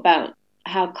a lot about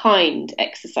how kind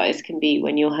exercise can be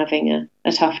when you're having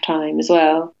a tough time as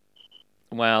well.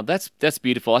 Wow, that's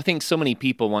beautiful. I think so many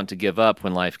people want to give up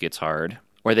when life gets hard,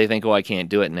 or they think, oh, I can't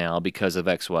do it now because of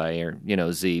X, Y, or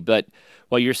Z. But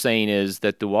what you're saying is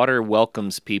that the water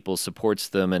welcomes people, supports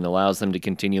them, and allows them to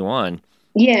continue on.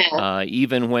 Yeah.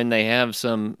 Even when they have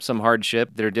some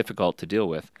hardship that are difficult to deal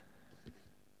with.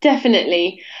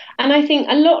 Definitely. And I think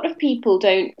a lot of people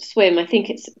don't swim. I think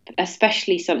it's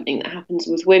especially something that happens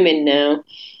with women now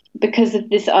because of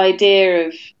this idea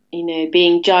of,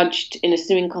 being judged in a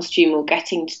swimming costume or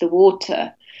getting to the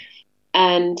water.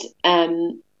 And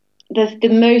the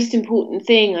most important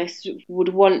thing I would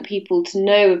want people to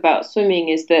know about swimming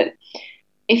is that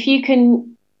if you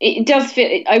can, it does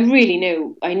fit. I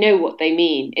know what they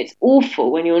mean. It's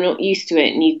awful when you're not used to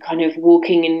it and you kind of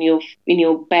walking in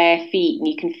your bare feet and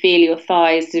you can feel your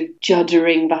thighs sort of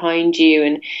juddering behind you,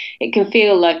 and it can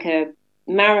feel like a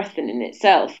marathon in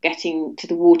itself getting to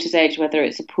the water's edge, whether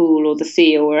it's a pool or the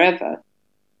sea or wherever.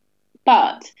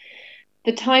 But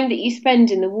the time that you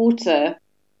spend in the water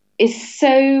is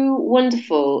so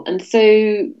wonderful and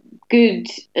so good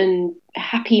and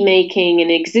happy making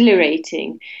and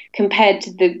exhilarating compared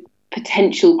to the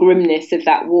potential grimness of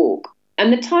that walk.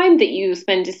 And the time that you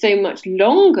spend is so much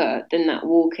longer than that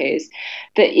walk is,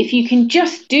 that if you can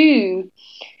just do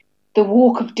the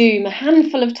walk of doom a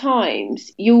handful of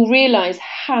times, you'll realize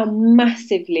how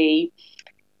massively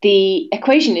the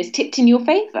equation is tipped in your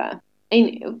favor.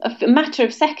 In a matter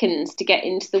of seconds to get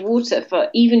into the water for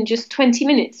even just 20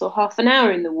 minutes or half an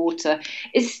hour in the water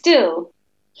is still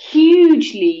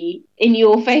hugely in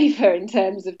your favor in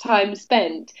terms of time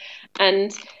spent.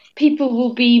 And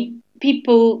people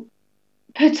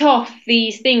put off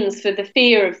these things for the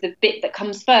fear of the bit that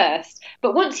comes first.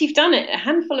 But once you've done it a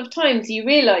handful of times, you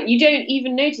realise you don't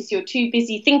even notice you're too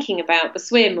busy thinking about the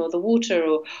swim or the water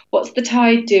or what's the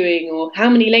tide doing or how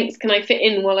many lengths can I fit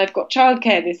in while I've got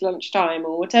childcare this lunchtime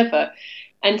or whatever.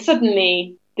 And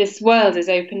suddenly this world is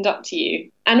opened up to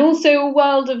you. And also a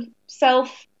world of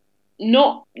self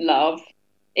not love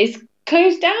is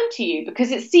closed down to you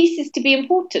because it ceases to be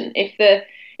important.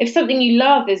 If something you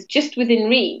love is just within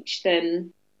reach,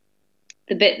 then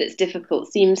the bit that's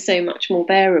difficult seems so much more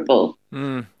bearable.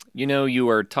 You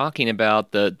were talking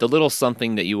about the little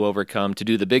something that you overcome to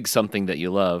do the big something that you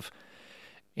love.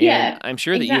 And yeah, I'm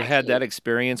sure that exactly. you had that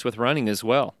experience with running as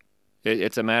well.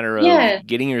 It's a matter of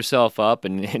getting yourself up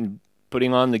and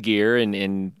putting on the gear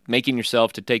and making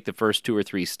yourself to take the first 2 or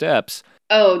 3 steps.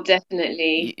 Oh,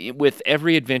 definitely. With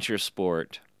every adventure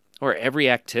sport or every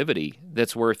activity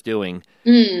that's worth doing,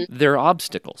 there are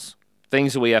obstacles,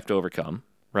 things that we have to overcome,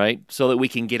 right? So that we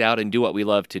can get out and do what we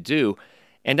love to do.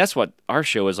 And that's what our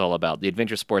show is all about, the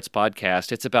Adventure Sports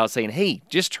Podcast. It's about saying, hey,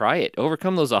 just try it.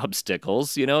 Overcome those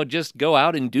obstacles. Just go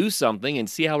out and do something and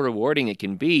see how rewarding it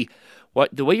can be.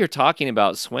 The way you're talking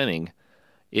about swimming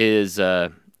is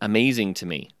amazing to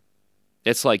me.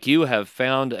 It's like you have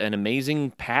found an amazing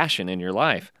passion in your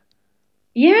life.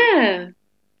 Yeah.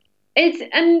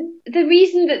 And the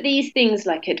reason that these things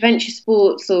like adventure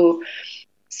sports or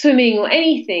swimming or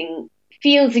anything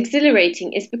feels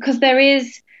exhilarating is because there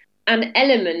is an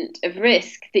element of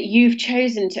risk that you've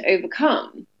chosen to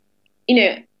overcome.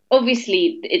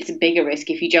 Obviously it's a bigger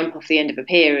risk if you jump off the end of a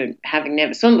pier and having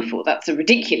never swum before. That's a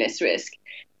ridiculous risk.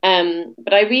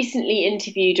 But I recently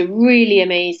interviewed a really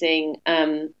amazing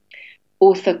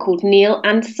author called Neil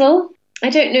Ansell. I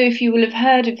don't know if you will have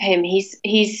heard of him.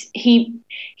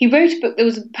 He wrote a book that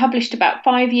was published about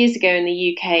 5 years ago in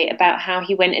the UK about how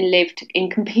he went and lived in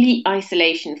complete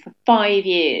isolation for 5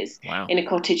 years in a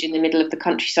cottage in the middle of the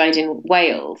countryside in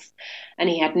Wales. And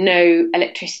he had no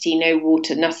electricity, no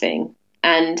water, nothing.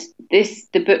 And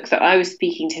the book that I was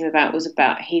speaking to him about was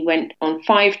about he went on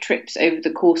 5 trips over the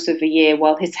course of a year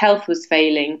while his health was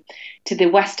failing to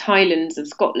the West Highlands of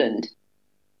Scotland.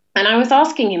 And I was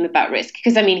asking him about risk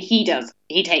because,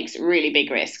 he takes really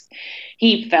big risks.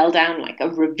 He fell down like a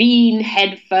ravine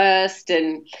head first,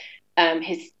 and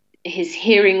his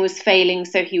hearing was failing,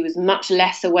 so he was much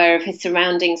less aware of his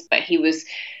surroundings, but he was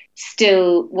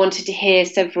still wanted to hear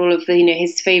several of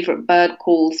his favorite bird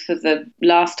calls for the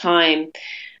last time.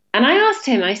 And I asked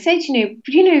him, I said,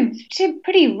 it's a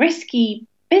pretty risky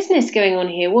business going on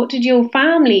here. What did your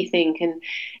family think? And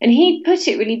he put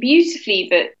it really beautifully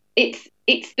that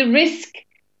it's the risk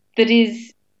that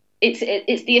is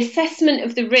it's the assessment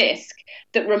of the risk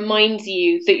that reminds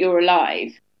you that you're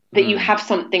alive, that you have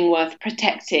something worth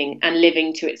protecting and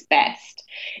living to its best.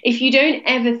 If you don't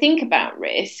ever think about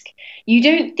risk, you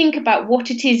don't think about what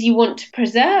it is you want to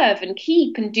preserve and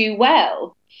keep and do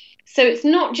well. So it's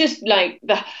not just like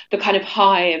the kind of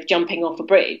high of jumping off a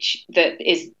bridge that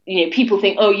is, people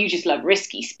think, oh, you just love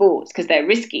risky sports because they're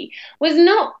risky. Was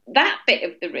not that bit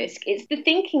of the risk. It's the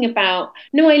thinking about,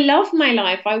 no, I love my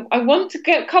life. I want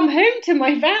to come home to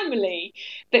my family.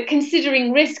 That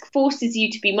considering risk forces you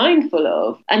to be mindful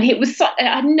of. And it was,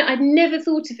 I'd never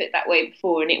thought of it that way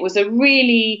before. And it was a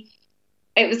really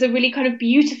kind of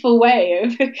beautiful way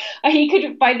of, he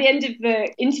could, by the end of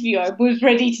the interview, I was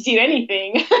ready to do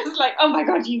anything. I was like, oh my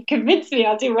God, you've convinced me,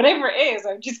 I'll do whatever it is.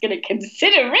 I'm just going to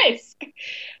consider risk.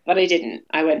 But I didn't.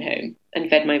 I went home and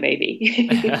fed my baby.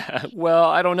 Well,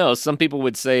 I don't know. Some people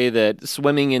would say that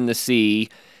swimming in the sea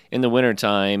in the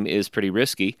wintertime is pretty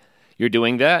risky. You're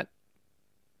doing that?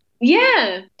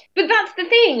 Yeah, but that's the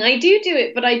thing. I do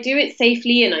it, but I do it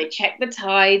safely, and I check the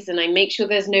tides, and I make sure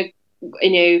there's no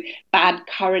bad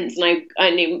currents. And I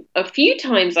know a few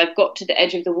times I've got to the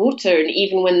edge of the water, and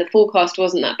even when the forecast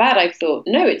wasn't that bad, I've thought,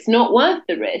 no, it's not worth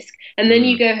the risk. And then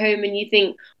you go home and you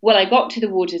think, well, I got to the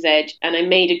water's edge and I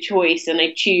made a choice, and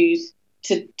I choose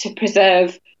to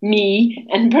preserve me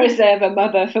and preserve a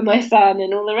mother for my son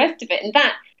and all the rest of it. And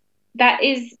that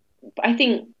is, I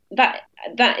think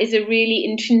that is a really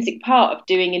intrinsic part of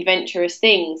doing adventurous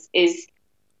things, is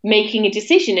making a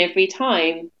decision every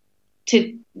time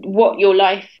to what your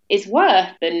life is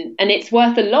worth, and it's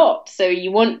worth a lot, so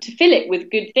you want to fill it with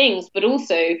good things, but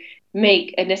also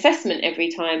make an assessment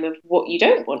every time of what you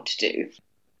don't want to do.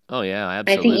 Oh yeah,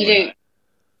 absolutely. I think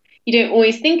you don't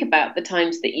always think about the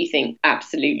times that you think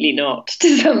absolutely not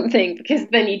to something, because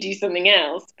then you do something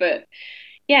else. But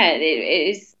yeah,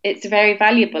 it's very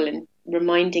valuable in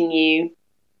reminding you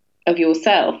of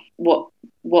yourself, what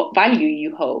value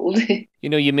you hold.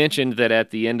 You mentioned that at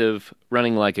the end of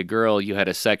Running Like a Girl, you had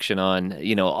a section on,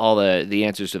 all the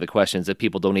answers to the questions that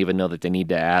people don't even know that they need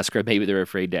to ask, or maybe they're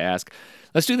afraid to ask.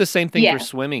 Let's do the same thing for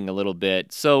swimming a little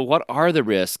bit. So what are the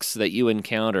risks that you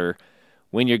encounter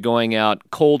when you're going out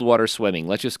cold water swimming?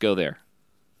 Let's just go there.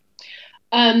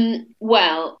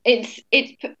 Well, it's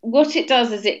what it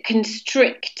does is it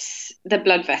constricts the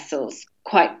blood vessels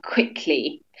quite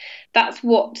quickly. That's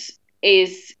what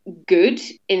is good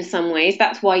in some ways.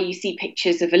 That's why you see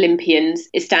pictures of Olympians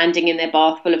standing in their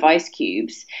bath full of ice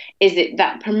cubes, is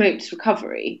that promotes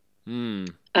recovery.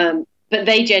 But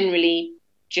they generally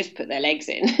just put their legs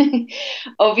in.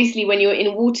 Obviously, when you're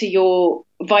in water, your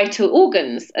vital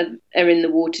organs are in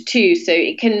the water too, so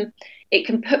it can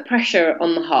put pressure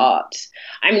on the heart.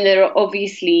 I mean, there are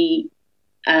obviously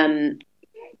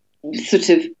sort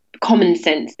of common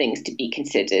sense things to be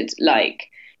considered, like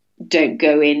don't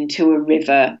go into a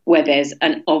river where there's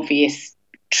an obvious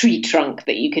tree trunk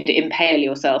that you could impale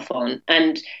yourself on,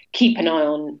 and keep an eye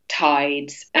on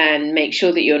tides, and make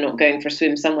sure that you're not going for a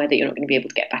swim somewhere that you're not going to be able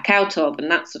to get back out of, and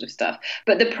that sort of stuff.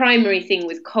 But the primary thing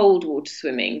with cold water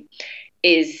swimming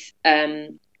is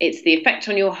it's the effect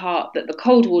on your heart that the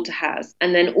cold water has.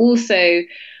 And then also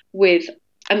with,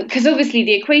 because obviously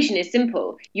the equation is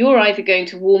simple. You're either going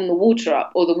to warm the water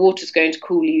up or the water's going to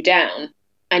cool you down.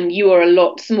 And you are a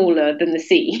lot smaller than the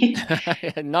sea.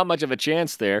 Not much of a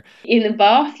chance there. In the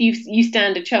bath, you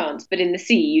stand a chance, but in the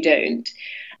sea, you don't.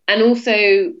 And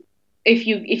also, if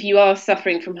you are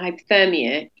suffering from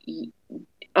hypothermia,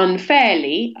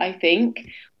 unfairly, I think,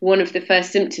 one of the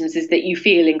first symptoms is that you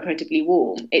feel incredibly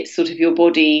warm. It's sort of your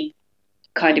body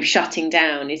kind of shutting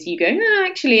down as you go, no,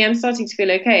 actually, I'm starting to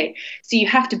feel okay. So you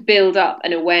have to build up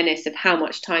an awareness of how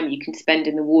much time you can spend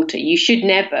in the water. You should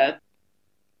never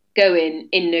go in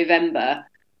November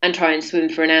and try and swim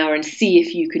for an hour and see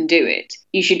if you can do it.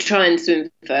 You should try and swim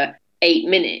for 8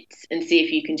 minutes and see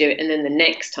if you can do it, and then the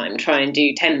next time try and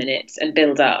do 10 minutes and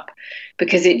build up,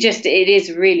 because it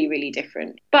is really, really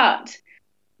different. But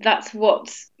that's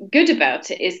what's good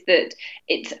about it, is that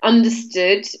it's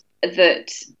understood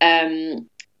that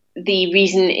the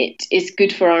reason it is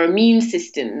good for our immune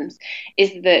systems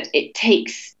is that it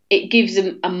gives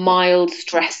a mild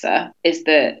stressor, is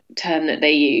the term that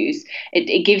they use.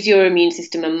 It gives your immune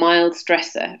system a mild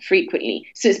stressor frequently.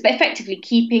 So it's effectively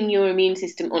keeping your immune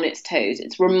system on its toes.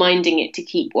 It's reminding it to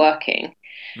keep working.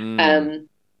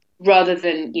 Rather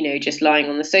than, just lying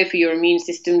on the sofa, your immune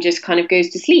system just kind of goes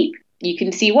to sleep. You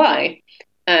can see why.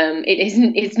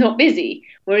 It's not busy.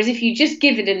 Whereas if you just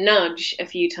give it a nudge a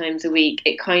few times a week,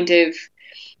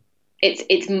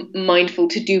 it's mindful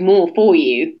to do more for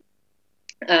you.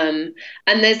 And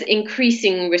there's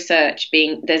increasing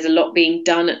there's a lot being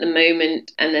done at the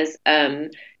moment, and there's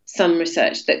some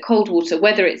research that cold water,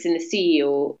 whether it's in the sea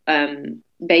or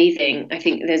bathing, I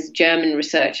think there's German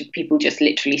research of people just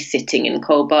literally sitting in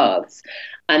cold baths,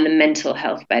 and the mental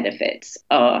health benefits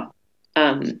are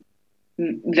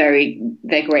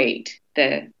they're great.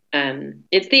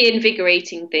 It's the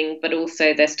invigorating thing, but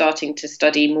also they're starting to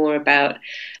study more about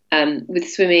with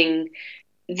swimming,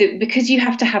 because you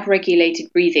have to have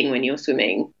regulated breathing when you're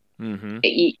swimming. Mm-hmm.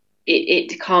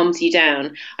 It calms you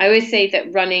down. I always say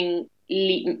that running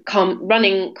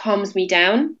calms me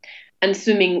down, and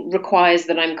swimming requires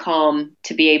that I'm calm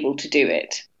to be able to do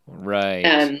it.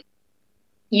 Right.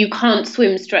 You can't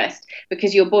swim stressed,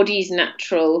 because your body's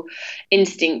natural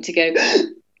instinct to go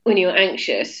when you're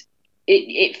anxious,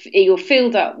 you're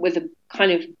filled up with a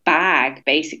kind of bag,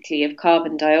 basically, of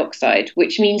carbon dioxide,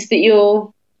 which means that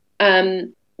you're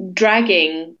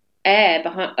dragging air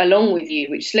along with you,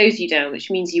 which slows you down, which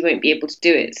means you won't be able to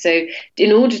do it. So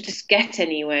in order to get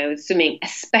anywhere with swimming,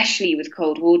 especially with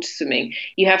cold water swimming,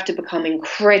 you have to become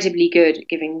incredibly good at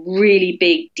giving really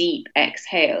big, deep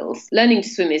exhales. Learning to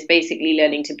swim is basically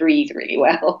learning to breathe really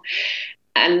well.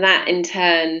 And that in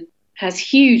turn has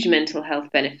huge mental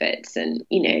health benefits. And,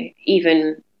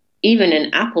 even an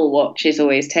Apple Watch is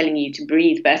always telling you to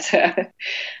breathe better.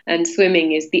 And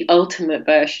swimming is the ultimate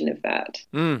version of that.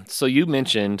 So you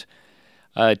mentioned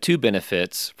two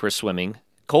benefits for swimming,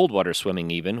 cold water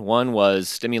swimming even. One was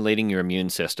stimulating your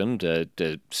immune system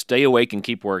to stay awake and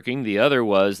keep working. The other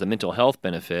was the mental health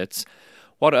benefits.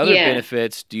 What other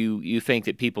benefits do you think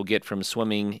that people get from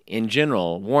swimming in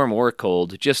general, warm or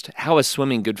cold? Just how is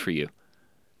swimming good for you?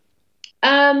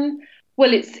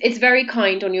 Well, it's very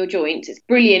kind on your joints. It's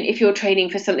brilliant if you're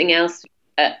training for something else,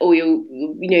 or you're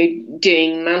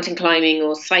doing mountain climbing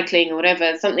or cycling or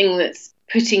whatever, something that's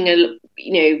putting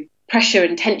pressure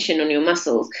and tension on your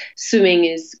muscles. Swimming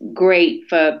is great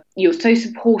for, you're so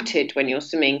supported when you're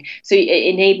swimming, so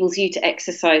it enables you to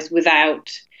exercise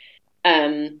without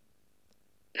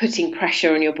putting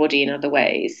pressure on your body in other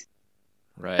ways.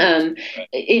 Right.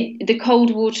 The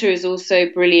cold water is also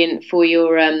brilliant for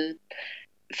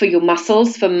your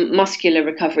muscles, for muscular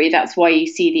recovery. That's why you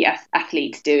see the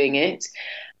athletes doing it.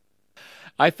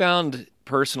 I found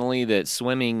personally that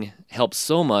swimming helps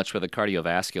so much with the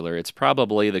cardiovascular. It's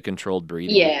probably the controlled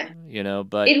breathing. Yeah.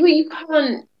 But you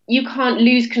can't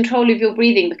lose control of your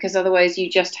breathing, because otherwise you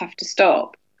just have to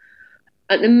stop.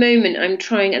 At the moment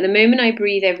I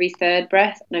breathe every third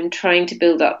breath, and I'm trying to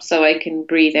build up so I can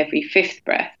breathe every fifth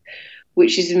breath,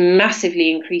 which is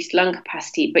massively increased lung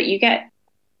capacity. But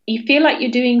you feel like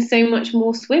you're doing so much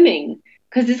more swimming,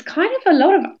 because there's kind of a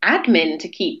lot of admin to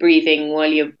keep breathing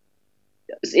while you're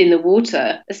in the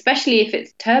water, especially if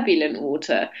it's turbulent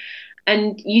water.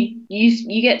 And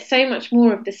you get so much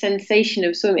more of the sensation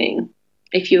of swimming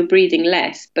if you're breathing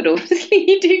less, but obviously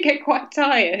you do get quite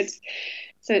tired.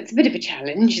 So it's a bit of a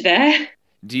challenge there.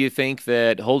 Do you think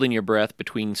that holding your breath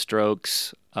between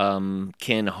strokes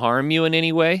can harm you in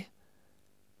any way?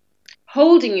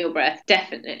 Holding your breath,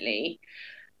 definitely.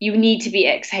 You need to be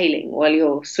exhaling while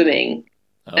you're swimming.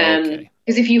 Okay.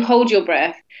 Because if you hold your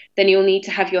breath, then you'll need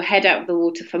to have your head out of the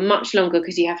water for much longer,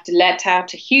 because you have to let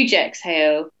out a huge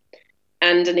exhale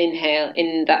and an inhale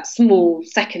in that small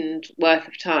second worth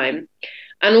of time.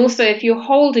 And also, if you're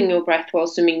holding your breath while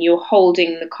swimming, you're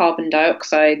holding the carbon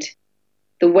dioxide.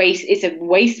 The waste is a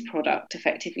waste product,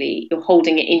 effectively. You're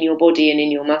holding it in your body and in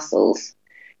your muscles.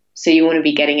 So you want to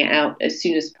be getting it out as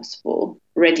soon as possible,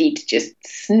 ready to just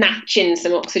snatch in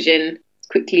some oxygen as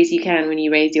quickly as you can when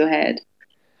you raise your head.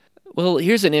 Well,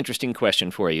 here's an interesting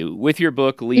question for you. With your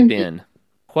book, Leap In,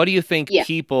 what do you think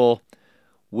people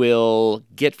will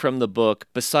get from the book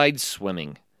besides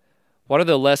swimming? What are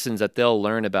the lessons that they'll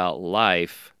learn about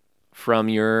life from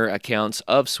your accounts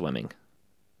of swimming?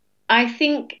 I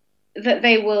think that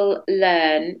they will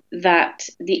learn that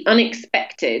the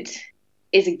unexpected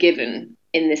is a given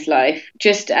in this life,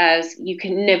 just as you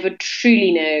can never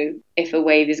truly know if a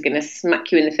wave is going to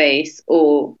smack you in the face,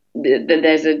 or that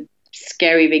there's a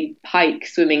scary big pike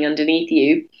swimming underneath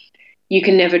you. You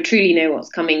can never truly know what's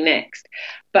coming next.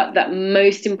 But that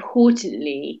most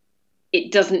importantly,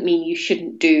 it doesn't mean you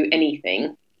shouldn't do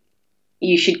anything.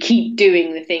 You should keep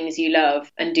doing the things you love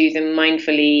and do them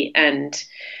mindfully and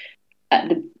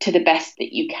to the best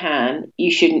that you can.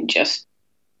 You shouldn't just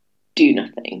do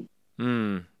nothing.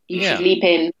 You should leap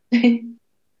in.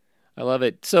 I love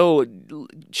it. So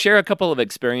share a couple of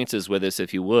experiences with us,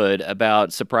 if you would,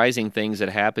 about surprising things that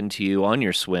happened to you on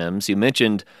your swims. You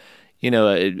mentioned,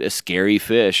 a scary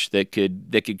fish that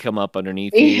could come up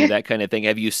underneath you, that kind of thing.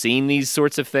 Have you seen these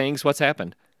sorts of things? What's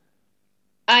happened?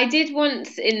 I did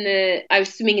once I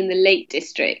was swimming in the Lake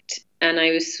District, and I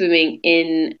was swimming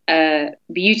in a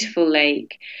beautiful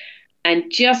lake.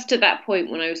 And just at that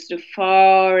point, when I was sort of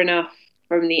far enough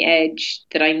from the edge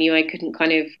that I knew I couldn't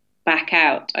kind of back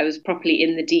out, I was properly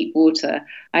in the deep water.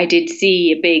 I did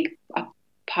see a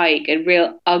pike, a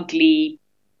real ugly,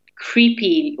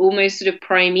 creepy, almost sort of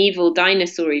primeval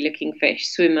dinosaur-y looking fish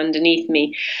swim underneath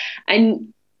me.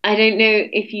 And I don't know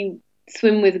if you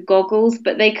swim with goggles,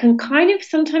 but they can kind of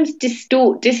sometimes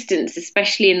distort distance,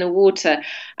 especially in the water.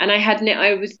 And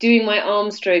I was doing my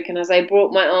arm stroke, and as I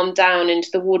brought my arm down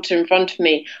into the water in front of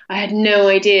me, I had no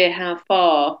idea how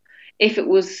far, if it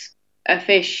was a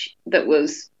fish that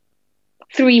was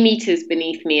 3 meters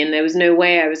beneath me and there was no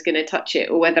way I was going to touch it,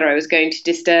 or whether I was going to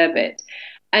disturb it.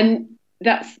 And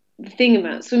that's the thing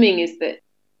about swimming, is that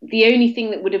the only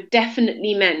thing that would have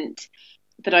definitely meant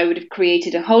that I would have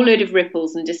created a whole load of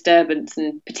ripples and disturbance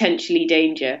and potentially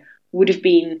danger would have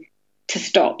been to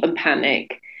stop and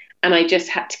panic. And I just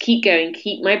had to keep going,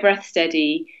 keep my breath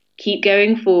steady, keep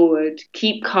going forward,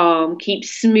 keep calm, keep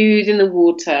smooth in the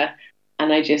water.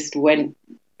 And I just went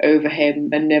over him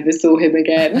and never saw him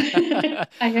again.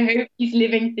 I hope he's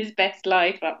living his best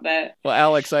life up there. Well,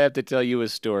 Alex, I have to tell you a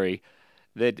story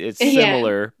that it's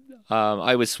similar. Yeah.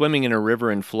 I was swimming in a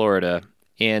river in Florida,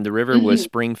 and the river was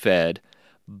spring-fed,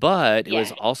 but it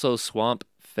was also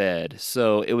swamp-fed.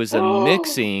 So it was a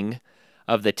mixing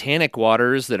of the tannic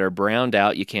waters that are browned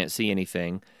out, you can't see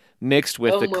anything, mixed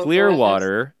with the clear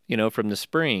water, from the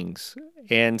springs.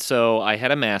 And so I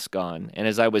had a mask on, and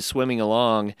as I was swimming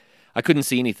along, I couldn't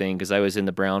see anything because I was in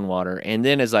the brown water. And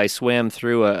then as I swam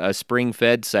through a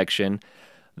spring-fed section,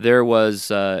 there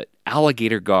was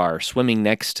alligator gar swimming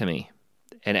next to me.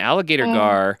 And alligator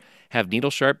gar have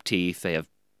needle-sharp teeth. They have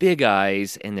big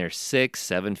eyes, and they're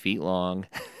 6-7 feet long.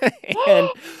 And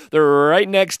they're right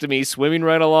next to me, swimming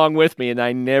right along with me, and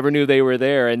I never knew they were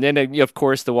there. And then, of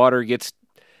course, the water gets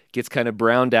kind of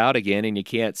browned out again, and you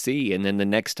can't see. And then the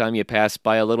next time you pass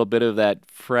by a little bit of that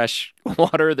fresh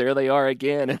water, there they are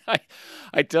again. And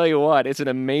I tell you what, it's an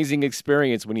amazing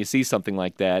experience when you see something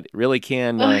like that. It really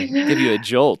can give you a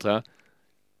jolt, huh?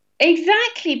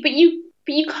 Exactly, but you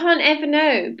can't ever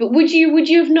know. But would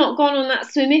you have not gone on that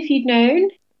swim if you'd known?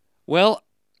 Well,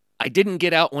 I didn't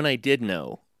get out when I did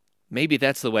know. Maybe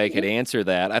that's the way I could answer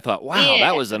that. I thought, wow,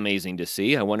 that was amazing to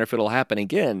see. I wonder if it'll happen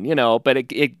again, but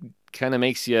it kind of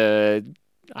makes you,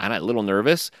 a little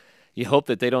nervous. You hope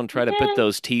that they don't try to put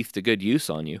those teeth to good use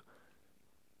on you.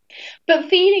 But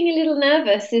feeling a little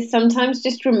nervous is sometimes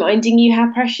just reminding you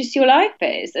how precious your life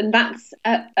is. And that's,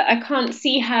 I can't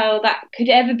see how that could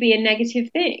ever be a negative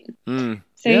thing.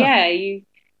 I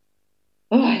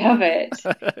love it.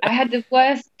 I had the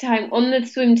worst time on the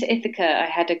swim to Ithaca. I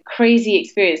had a crazy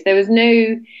experience. There was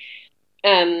no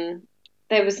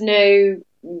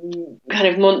kind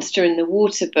of monster in the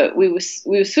water, but we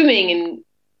were swimming,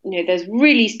 and there's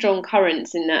really strong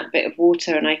currents in that bit of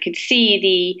water, and I could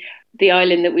see the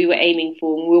island that we were aiming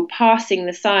for, and we were passing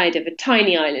the side of a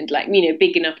tiny island,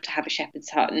 big enough to have a shepherd's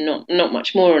hut and not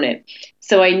much more on it.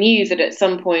 So I knew that at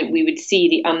some point we would see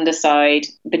the underside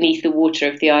beneath the water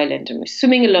of the island, and we're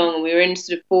swimming along, and we were in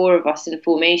sort of 4 of us in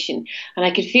formation, and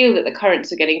I could feel that the currents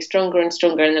were getting stronger and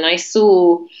stronger, and then I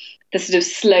saw the sort of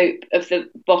slope of the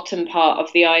bottom part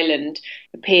of the island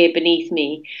appear beneath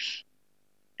me.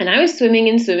 And I was swimming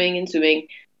and swimming and swimming,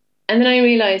 and then I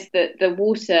realized that the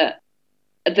water,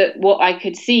 that what I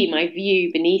could see, my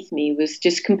view beneath me, was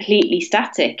just completely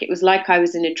static. It was like I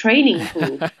was in a training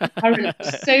pool. The current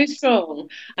was so strong,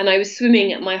 and I was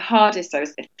swimming at my hardest. I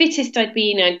was the fittest I'd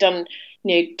been. I'd done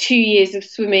 2 years of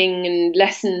swimming and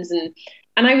lessons, and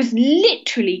I was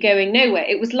literally going nowhere.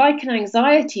 It was like an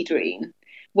anxiety dream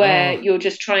where you're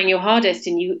just trying your hardest,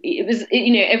 and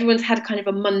everyone's had kind of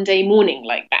a Monday morning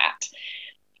like that.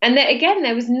 And then again,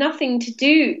 there was nothing to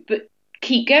do but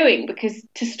keep going, because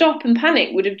to stop and panic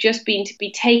would have just been to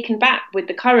be taken back with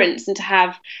the currents and to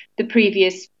have the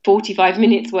previous 45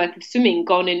 minutes worth of swimming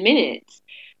gone in minutes.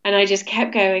 And I just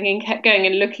kept going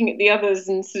and looking at the others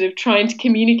and sort of trying to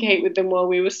communicate with them while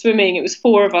we were swimming. It was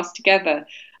 4 of us together.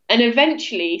 And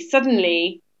eventually,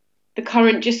 suddenly, the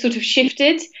current just sort of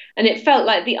shifted, and it felt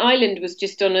like the island was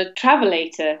just on a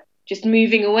travelator, just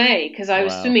moving away, because I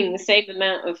was swimming the same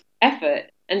amount of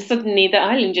effort, and suddenly the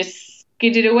island just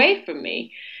skidded away from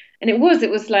me. And it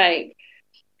was like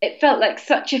it felt like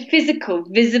such a physical,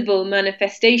 visible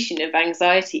manifestation of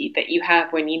anxiety that you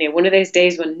have when, one of those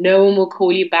days when no one will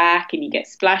call you back and you get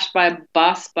splashed by a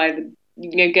bus,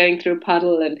 going through a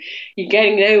puddle, and you're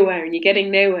getting nowhere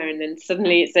and then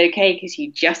suddenly it's okay because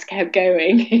you just kept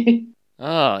going.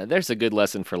 Oh, there's a good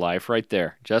lesson for life right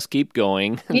there. Just keep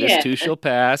going. Yeah. This too shall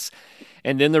pass.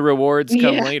 And then the rewards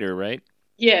come later, right?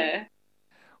 Yeah.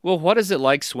 Well, what is it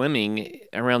like swimming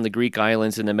around the Greek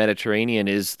islands in the Mediterranean?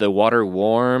 Is the water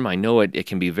warm? I know it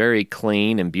can be very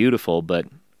clean and beautiful, but...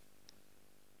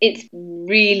 It's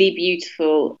really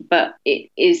beautiful, but it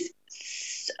is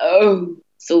so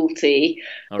salty.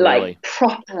 Oh, really? Like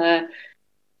proper,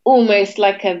 almost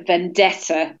like a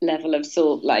vendetta level of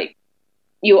salt, like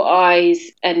your eyes.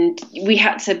 And we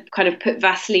had to kind of put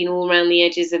Vaseline all around the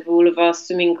edges of all of our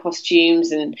swimming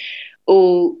costumes and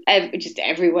just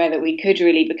everywhere that we could,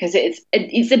 really, because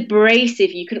it's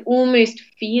abrasive. You can almost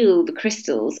feel the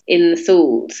crystals in the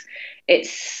salt. It's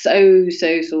so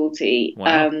salty.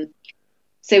 Wow.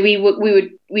 So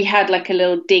we had like a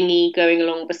little dinghy going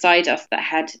along beside us that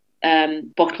had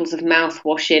bottles of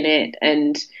mouthwash in it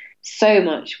and so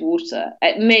much water.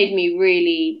 It made me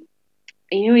really,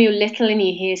 when you're little and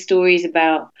you hear stories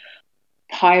about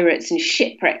pirates and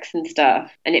shipwrecks and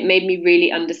stuff, and it made me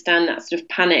really understand that sort of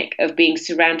panic of being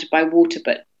surrounded by water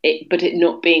but it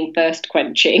not being thirst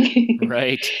quenching.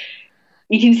 Right.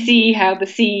 You can see how the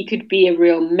sea could be a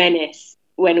real menace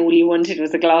when all you wanted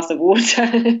was a glass of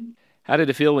water. How did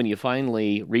it feel when you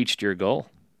finally reached your goal?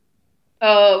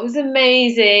 Oh, it was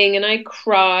amazing, and I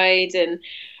cried, and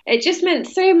it just meant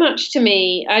so much to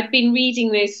me. I'd been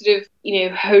reading those sort of,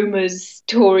 Homer's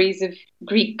stories of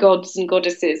Greek gods and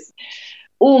goddesses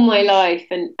all my life,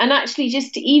 and actually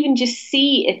just to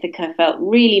see Ithaca felt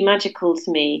really magical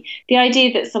to me. The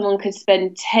idea that someone could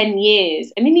spend 10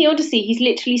 years, and in the Odyssey he's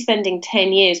literally spending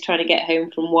 10 years trying to get home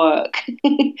from work.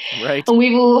 Right. And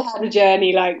we've all had a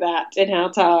journey like that in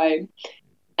our time.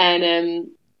 And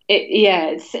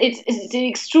it's an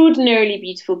extraordinarily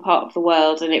beautiful part of the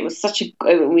world, and it was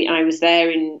I was there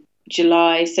in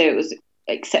July, so it was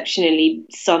exceptionally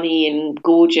sunny and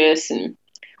gorgeous. And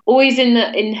always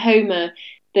in Homer,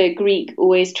 the Greek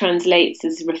always translates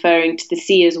as referring to the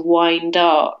sea as wine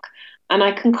dark, and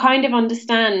I can kind of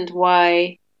understand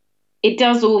why it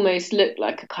does almost look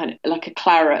like a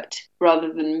claret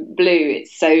rather than blue.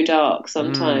 It's so dark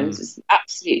sometimes. It's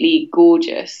absolutely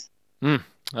gorgeous. Oh,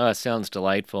 it sounds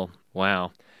delightful.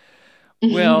 Wow.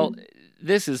 Well,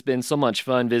 this has been so much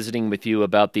fun visiting with you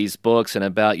about these books and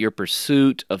about your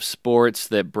pursuit of sports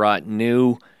that brought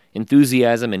new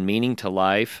enthusiasm and meaning to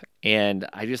life, and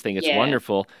I just think it's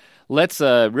wonderful. Let's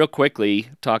real quickly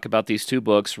talk about these two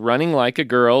books. Running Like a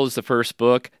Girl is the first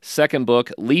book. Second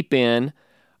book, Leap In,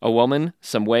 A Woman,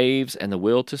 Some Waves, and the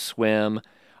Will to Swim.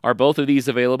 Are both of these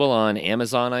available on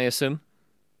Amazon, I assume?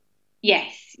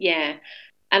 Yes, yeah.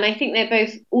 And I think they're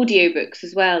both audiobooks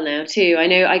as well now too. I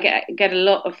know I get a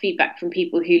lot of feedback from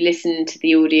people who listen to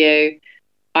the audio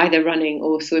either running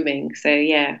or swimming, so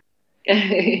yeah.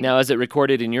 Now, is it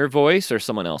recorded in your voice or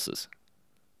someone else's?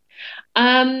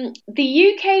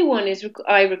 The UK one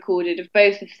I recorded of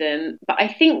both of them, but I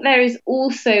think there is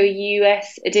also a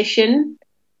US edition,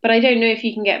 but I don't know if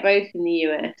you can get both in the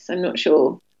US. I'm not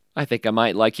sure. I think I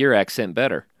might like your accent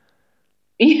better.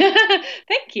 Yeah,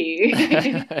 thank you.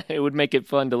 It would make it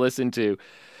fun to listen to.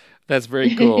 That's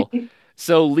very cool.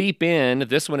 So Leap In,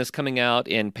 this one is coming out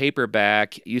in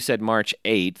paperback. You said March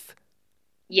 8th.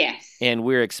 Yes. And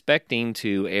we're expecting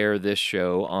to air this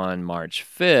show on March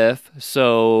 5th,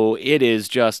 so it is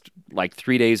just like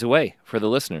 3 days away for the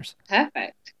listeners.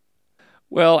 Perfect.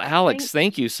 Well, Alex,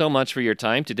 thank you so much for your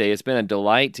time today. It's been a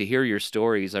delight to hear your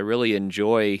stories. I really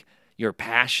enjoy your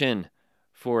passion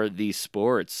for these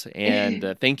sports,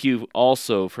 and thank you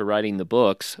also for writing the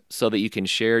books so that you can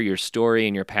share your story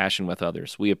and your passion with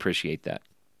others. We appreciate that.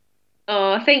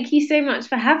 Oh, thank you so much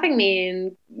for having me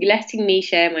and letting me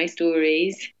share my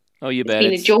stories. Oh, you bet.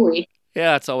 It's been a joy.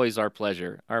 Yeah, it's always our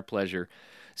pleasure. Our pleasure.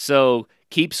 So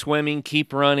keep swimming,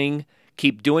 keep running,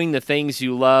 keep doing the things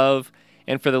you love.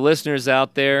 And for the listeners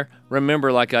out there,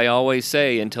 remember, like I always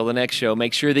say, until the next show,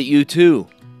 make sure that you too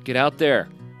get out there,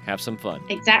 have some fun.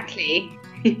 Exactly.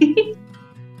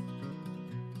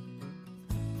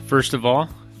 First of all,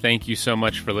 thank you so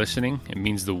much for listening. It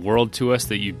means the world to us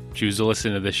that you choose to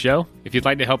listen to the show. If you'd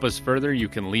like to help us further, you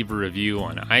can leave a review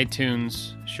on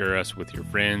iTunes, share us with your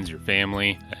friends, your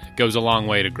family. It goes a long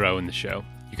way to grow in the show.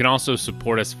 You can also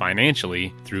support us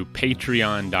financially through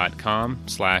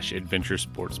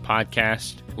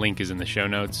patreon.com/adventuresportspodcast. Link is in the show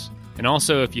notes. And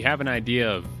also, if you have an idea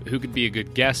of who could be a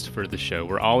good guest for the show,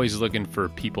 we're always looking for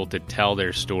people to tell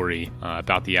their story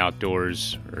about the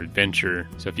outdoors or adventure.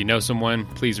 So if you know someone,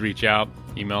 please reach out.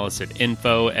 Email us at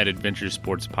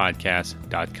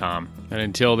info@adventuresportspodcast.com. And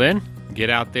until then, get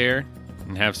out there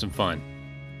and have some fun.